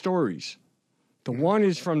different stories. The one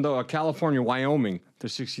is from the California, Wyoming, the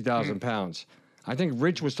 60,000 pounds. I think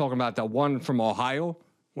Rich was talking about that one from Ohio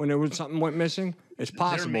when there was something went missing. It's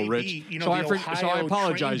possible, Rich. Be, so I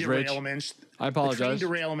apologize, Rich. I apologize. The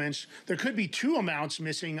train derailments. There could be two amounts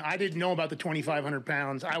missing. I didn't know about the 2,500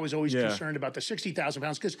 pounds. I was always concerned about the 60,000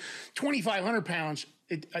 pounds because 2,500 pounds,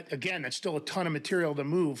 again, that's still a ton of material to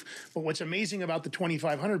move. But what's amazing about the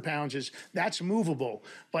 2,500 pounds is that's movable.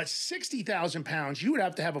 But 60,000 pounds, you would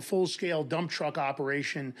have to have a full-scale dump truck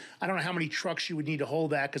operation. I don't know how many trucks you would need to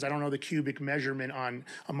hold that because I don't know the cubic measurement on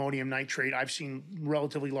ammonium nitrate. I've seen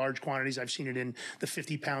relatively large quantities. I've seen it in the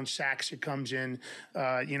 50-pound sacks it comes in.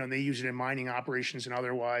 They use it in mining operations and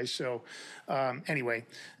otherwise. So anyway,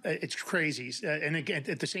 it's crazy. And again,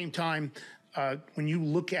 at the same time, when you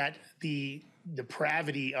look at the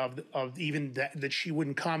depravity of even that she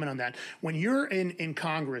wouldn't comment on that. When you're in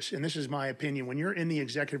Congress, and this is my opinion, when you're in the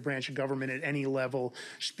executive branch of government at any level,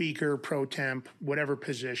 speaker, pro temp, whatever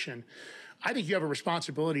position, I think you have a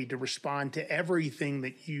responsibility to respond to everything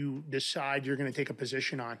that you decide you're going to take a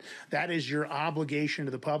position on. That is your obligation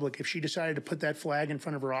to the public. If she decided to put that flag in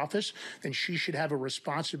front of her office, then she should have a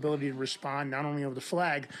responsibility to respond not only over the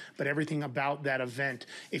flag, but everything about that event.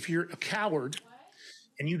 If you're a coward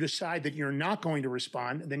and you decide that you're not going to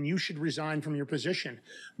respond, then you should resign from your position.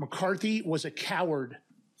 McCarthy was a coward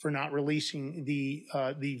for not releasing the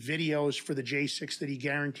videos for the J6 that he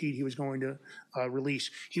guaranteed he was going to release.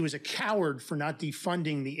 He was a coward for not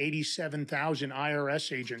defunding the 87,000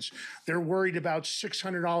 IRS agents. They're worried about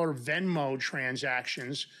 $600 Venmo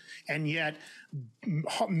transactions, and yet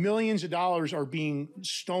millions of dollars are being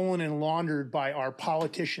stolen and laundered by our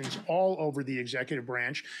politicians all over the executive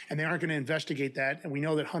branch, and they aren't going to investigate that. And we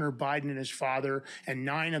know that Hunter Biden and his father and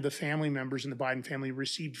 9 of the family members in the Biden family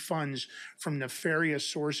received funds from nefarious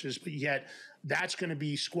sources, but yet that's going to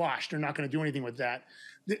be squashed. They're not going to do anything with that.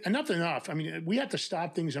 Enough. I mean, we have to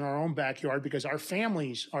stop things in our own backyard because our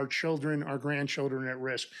families, our children, our grandchildren are at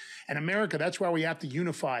risk. And America, that's why we have to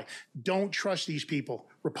unify. Don't trust these people,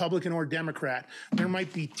 Republican or Democrat. There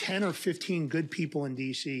might be 10 or 15 good people in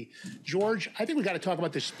D.C. George, I think we got to talk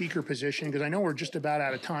about the speaker position because I know we're just about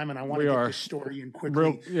out of time and I want to get this story in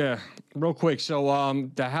quickly. Real quick. So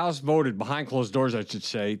the House voted behind closed doors, I should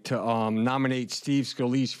say, to nominate Steve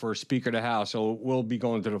Scalise for Speaker of the House. So we'll be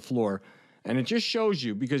going to the floor. And it just shows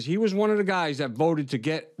you, because he was one of the guys that voted to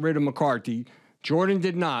get rid of McCarthy. Jordan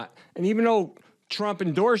did not. And even though Trump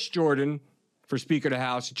endorsed Jordan for Speaker of the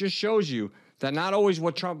House, it just shows you that not always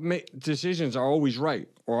what Trump decisions are always right.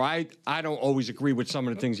 Or I don't always agree with some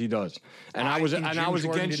of the things he does. And I was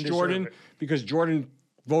against Jordan because Jordan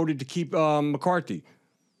voted to keep McCarthy.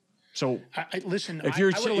 So listen, I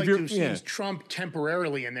would like to have seen Trump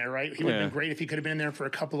temporarily in there, right? He would have been great if he could have been in there for a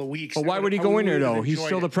couple of weeks. But why would he go in there, though? He's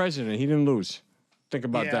still the president. He didn't lose. Think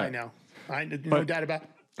about that. Yeah, I know. No doubt about it.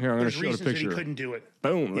 Here, I'm going to show the picture. That he couldn't do it.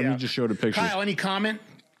 Boom. Let me just show the picture. Kyle, any comment?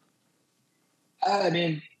 I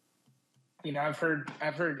mean, I've heard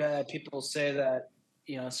people say that,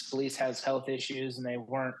 Scalise has health issues and they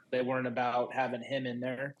weren't about having him in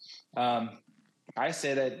there. I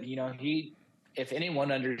say that, if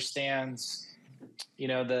anyone understands,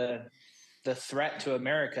 the threat to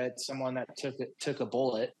America, it's someone that took a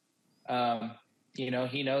bullet. He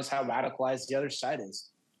knows how radicalized the other side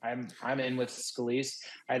is. I'm in with Scalise.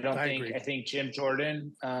 I think Jim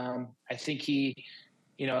Jordan. I think he,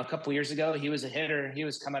 a couple years ago, he was a hitter. He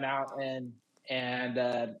was coming out and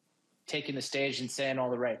taking the stage and saying all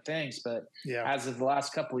the right things. But as of the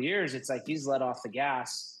last couple of years, it's like he's let off the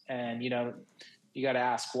gas, and you got to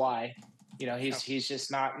ask why. He's just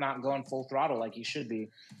not going full throttle like he should be.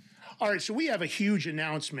 All right, so we have a huge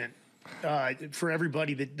announcement for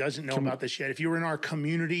everybody that doesn't know about this yet. If you were in our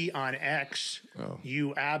community on X,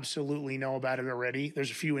 you absolutely know about it already. There's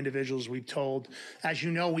a few individuals we've told. As you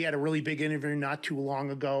know, we had a really big interview not too long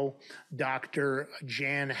ago. Dr.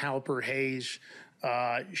 Jan Halper Hayes,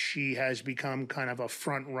 she has become kind of a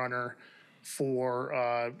front runner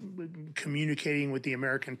for communicating with the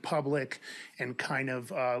American public and kind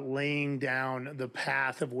of laying down the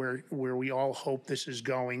path of where we all hope this is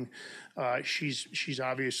going. She's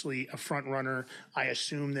obviously a front runner. I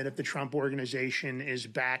assume that if the Trump organization is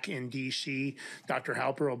back in D.C., Dr.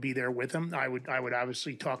 Halper will be there with them. I would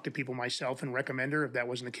obviously talk to people myself and recommend her if that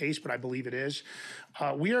wasn't the case, but I believe it is.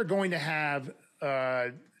 We are going to have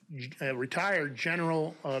retired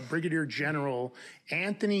General, Brigadier General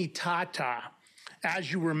Anthony Tata.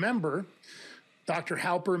 As you remember, Dr.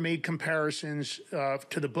 Halper made comparisons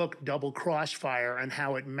to the book Double Crossfire and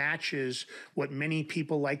how it matches what many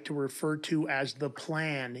people like to refer to as the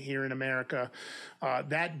plan here in America.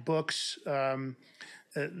 That book's the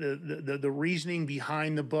reasoning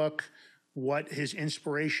behind the book, what his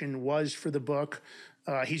inspiration was for the book.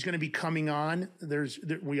 He's going to be coming on.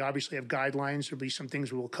 We obviously have guidelines. There'll be some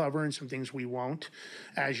things we will cover and some things we won't.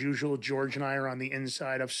 As usual, George and I are on the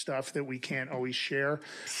inside of stuff that we can't always share.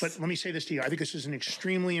 But let me say this to you. I think this is an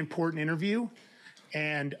extremely important interview,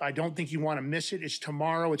 and I don't think you want to miss it. It's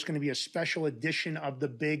tomorrow. It's going to be a special edition of the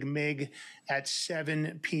Big Mig at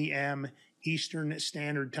 7 p.m. Eastern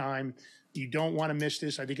Standard Time. You don't want to miss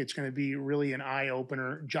this. I think it's going to be really an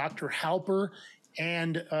eye-opener. Dr. Halper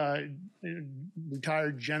and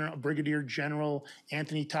retired Brigadier General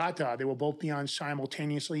Anthony Tata. They will both be on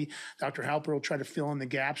simultaneously. Dr. Halper will try to fill in the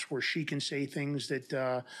gaps where she can say things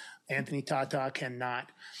that Anthony Tata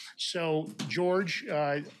cannot. So, George,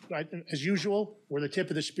 as usual, we're the tip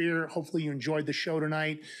of the spear. Hopefully you enjoyed the show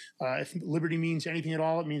tonight. If liberty means anything at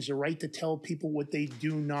all, it means the right to tell people what they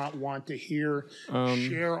do not want to hear.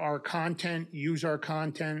 Share our content, use our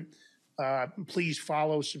content. Please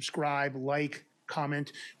follow, subscribe, like,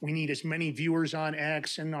 comment. We need as many viewers on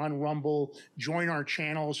X and on Rumble. Join our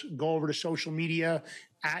channels. Go over to social media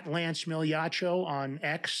at Lance Miliaccio on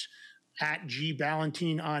X, at G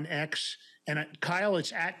Ballantine on X, and Kyle,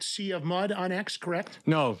 it's at Sea of Mud on X, correct?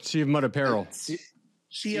 No, Sea of Mud Apparel.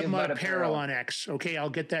 Sea of Mud Apparel on X. Okay, I'll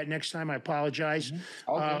get that next time. I apologize.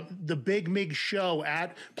 The Big Mig Show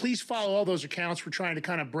please follow all those accounts. We're trying to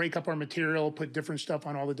kind of break up our material, put different stuff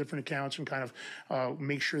on all the different accounts, and kind of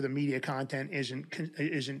make sure the media content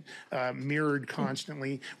isn't mirrored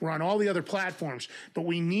constantly. We're on all the other platforms, but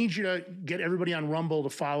we need you to get everybody on Rumble to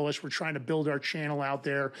follow us. We're trying to build our channel out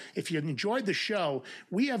there. If you enjoyed the show,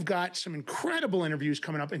 we have got some incredible interviews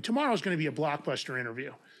coming up, and tomorrow's going to be a blockbuster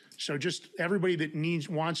interview. So just everybody that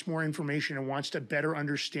wants more information and wants a better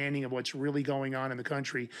understanding of what's really going on in the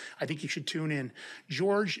country, I think you should tune in.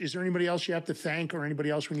 George, is there anybody else you have to thank or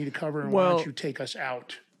anybody else we need to cover? And why don't you take us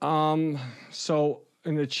out? So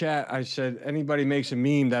in the chat, I said, anybody makes a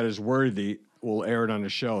meme that is worthy, we'll air it on the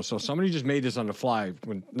show. So somebody just made this on the fly.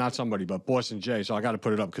 Not somebody, but Boston J. So I got to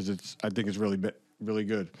put it up because I think it's really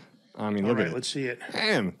good. I mean, look at it. Let's see it.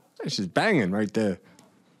 Damn, this is banging right there.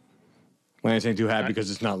 Lance ain't too happy because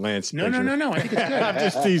it's not Lance. No. I think it's good. I'm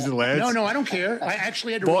just teasing Lance. No, I don't care. I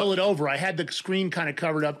actually had to roll it over. I had the screen kind of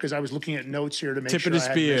covered up because I was looking at notes here to make sure. Tip of the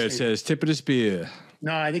spear, it says. Tip of the spear.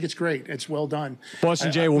 No, I think it's great. It's well done.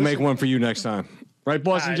 Boston J will make one for you next time. Right,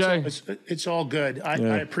 Boston J? It's all good.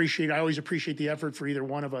 I always appreciate the effort for either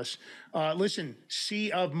one of us. Listen,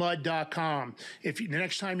 seaofmud.com. If the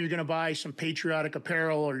next time you're going to buy some patriotic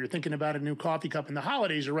apparel or you're thinking about a new coffee cup, and the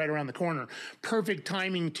holidays are right around the corner, perfect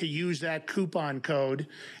timing to use that coupon code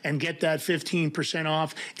and get that 15%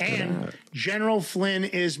 off. And General Flynn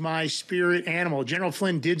is my spirit animal. General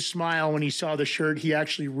Flynn did smile when he saw the shirt. He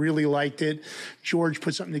actually really liked it. George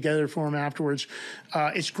put something together for him afterwards.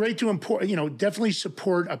 It's great to definitely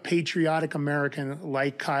support a patriotic American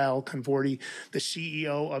like Kyle Conforti, the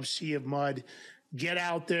CEO of Sea of Mud. Get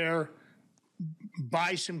out there,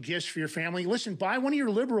 buy some gifts for your family. Listen, buy one of your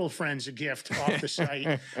liberal friends a gift off the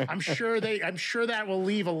site. I'm sure that will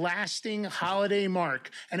leave a lasting holiday mark.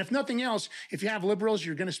 And if nothing else, if you have liberals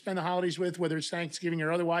you're going to spend the holidays with, whether it's Thanksgiving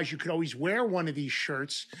or otherwise, you could always wear one of these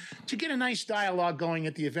shirts to get a nice dialogue going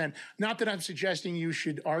at the event. Not that I'm suggesting you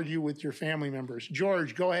should argue with your family members.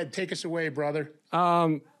 George, go ahead, take us away, brother.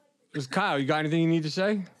 Kyle, you got anything you need to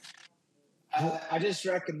say? I just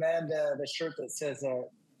recommend the shirt that says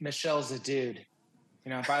Michelle's a dude.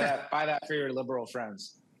 Buy that for your liberal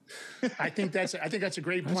friends. I think that's a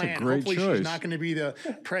great plan. Hopefully choice. She's not going to be the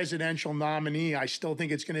presidential nominee. I still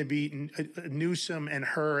think it's going to be Newsom and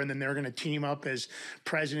her, and then they're going to team up as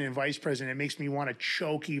president and vice president. It makes me want to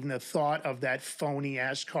choke even the thought of that phony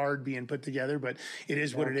ass card being put together, but it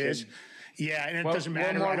is what it is. Yeah, and it doesn't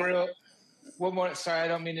matter. One more. Sorry, I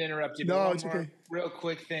don't mean to interrupt you. No, it's okay. Real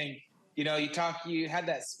quick thing. You had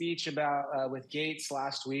that speech about with Gates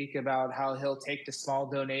last week about how he'll take the small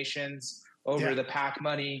donations over the PAC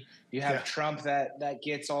money. You have Trump that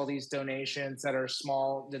gets all these donations that are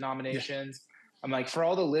small denominations. I'm like, for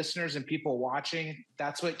all the listeners and people watching,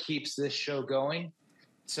 that's what keeps this show going.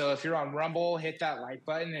 So if you're on Rumble, hit that like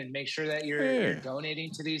button and make sure that you're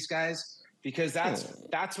donating to these guys, because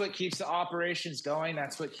that's what keeps the operations going.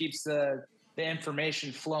 That's what keeps the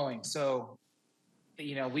information flowing. So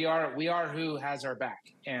you know, we are who has our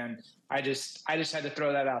back, and I just had to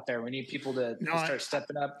throw that out there. We need people to start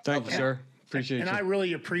stepping up. Thank you, sir. Appreciate you. And I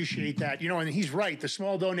really appreciate that. You know, and he's right. The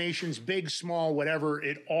small donations, big, small, whatever,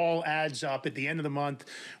 it all adds up. At the end of the month,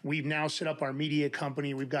 we've now set up our media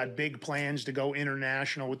company. We've got big plans to go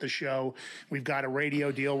international with the show. We've got a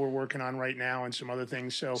radio deal we're working on right now and some other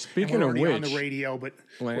things. So speaking we're of already which, on the radio, but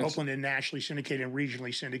Lance, we're hoping to nationally syndicate and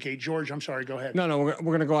regionally syndicate. George, I'm sorry. Go ahead. No, we're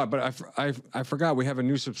going to go out. But I forgot we have a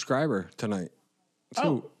new subscriber tonight. Too.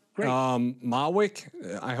 Oh, great. Mawick.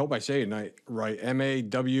 I hope I say it right.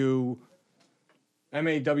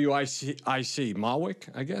 M-A-W-I-C, Mawick,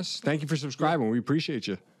 I guess. Thank you for subscribing. We appreciate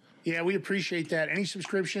you. Yeah, we appreciate that. Any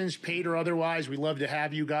subscriptions, paid or otherwise, we love to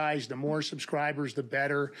have you guys. The more subscribers, the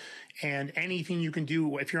better. And anything you can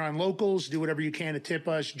do, if you're on locals, do whatever you can to tip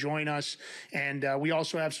us, join us. And we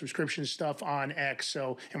also have subscription stuff on X.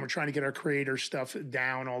 And we're trying to get our creator stuff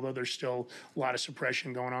down, although there's still a lot of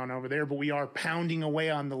suppression going on over there. But we are pounding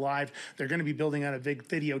away on the live. They're going to be building out a big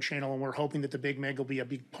video channel, and we're hoping that the Big Meg will be a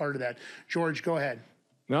big part of that. George, go ahead.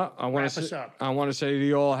 No, I want to say to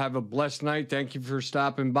you all, have a blessed night. Thank you for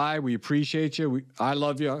stopping by. We appreciate you. I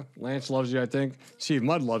love you. Lance loves you, I think. Sea of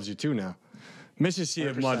Mud loves you too now. Mrs. Sea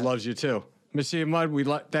of Mud loves you too. Miss Sea of Mud,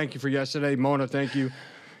 thank you for yesterday. Mona, thank you.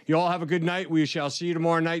 You all have a good night. We shall see you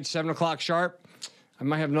tomorrow night, 7 o'clock sharp. I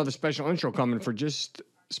might have another special intro coming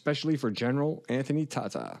especially for General Anthony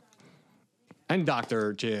Tata and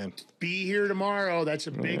Dr. Jan. Be here tomorrow. That's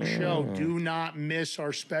a big show. Do not miss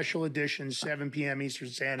our special edition, 7 p.m. Eastern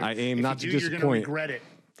Standard. I aim not to disappoint. You're going to regret it.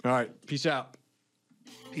 All right. Peace out.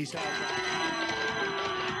 Peace out.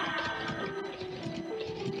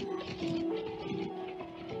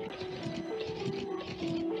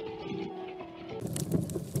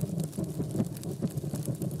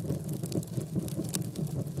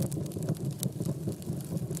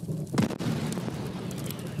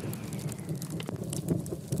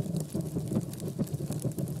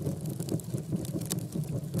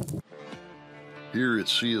 Here at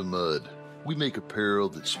Sea of Mud, we make apparel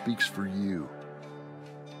that speaks for you.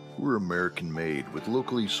 We're American made with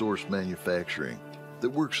locally sourced manufacturing that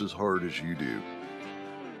works as hard as you do.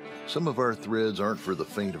 Some of our threads aren't for the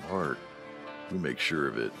faint of heart. We make sure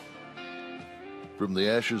of it. From the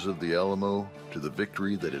ashes of the Alamo to the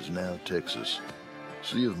victory that is now Texas,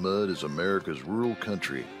 Sea of Mud is America's rural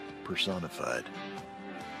country personified.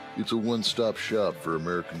 It's a one-stop shop for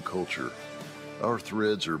American culture. Our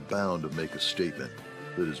threads are bound to make a statement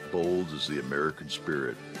that is bold as the American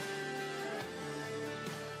spirit.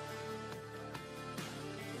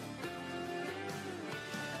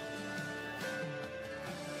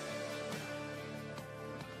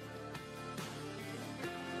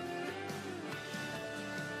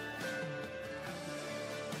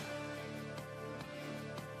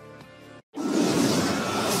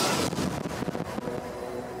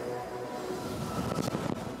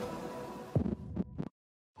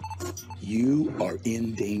 You are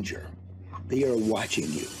in danger. They are watching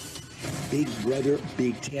you. Big Brother,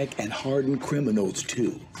 Big Tech, and hardened criminals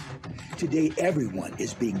too. Today, everyone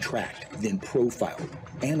is being tracked, then profiled,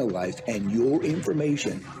 analyzed, and your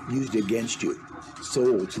information used against you,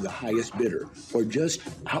 sold to the highest bidder, or just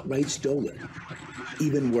outright stolen.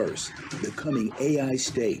 Even worse, the coming AI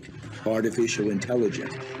state, artificial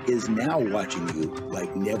intelligence, is now watching you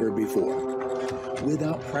like never before.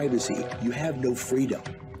 Without privacy, you have no freedom.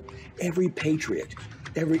 Every patriot,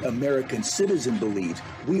 every American citizen believes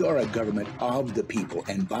we are a government of the people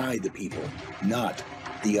and by the people, not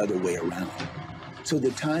the other way around. So the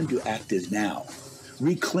time to act is now.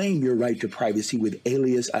 Reclaim your right to privacy with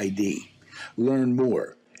Alias ID. Learn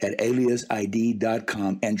more at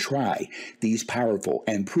aliasid.com and try these powerful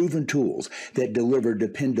and proven tools that deliver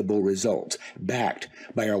dependable results, backed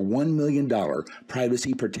by our $1 million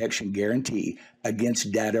privacy protection guarantee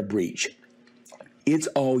against data breach. It's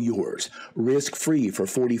all yours, risk-free for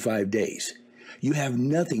 45 days. You have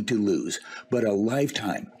nothing to lose but a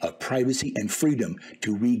lifetime of privacy and freedom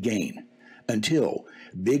to regain until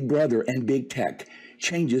Big Brother and Big Tech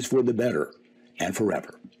changes for the better and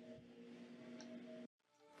forever.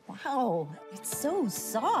 Wow, it's so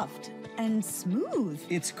soft and smooth.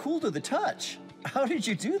 It's cool to the touch. How did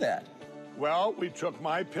you do that? Well, we took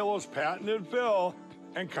MyPillow's patented bill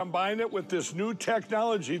and combined it with this new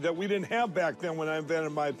technology that we didn't have back then when I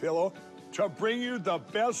invented MyPillow to bring you the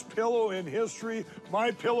best pillow in history,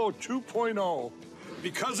 MyPillow 2.0.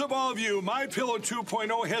 Because of all of you, My Pillow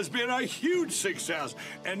 2.0 has been a huge success,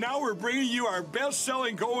 and now we're bringing you our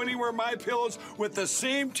best-selling Go Anywhere My Pillows with the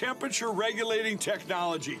same temperature-regulating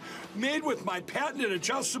technology. Made with my patented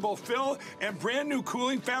adjustable fill and brand new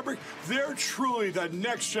cooling fabric, they're truly the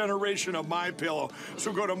next generation of My Pillow.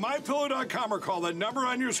 So go to mypillow.com or call the number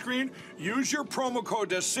on your screen. Use your promo code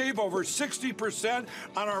to save over 60%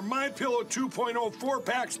 on our My Pillow 2.0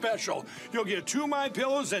 4-pack special. You'll get 2 My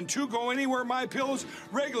Pillows and 2 Go Anywhere My Pillows.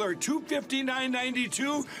 Regular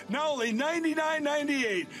 $259.92, now only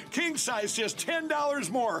 $99.98. King size just $10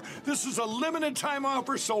 more. This is a limited time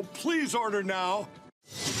offer, so please order now.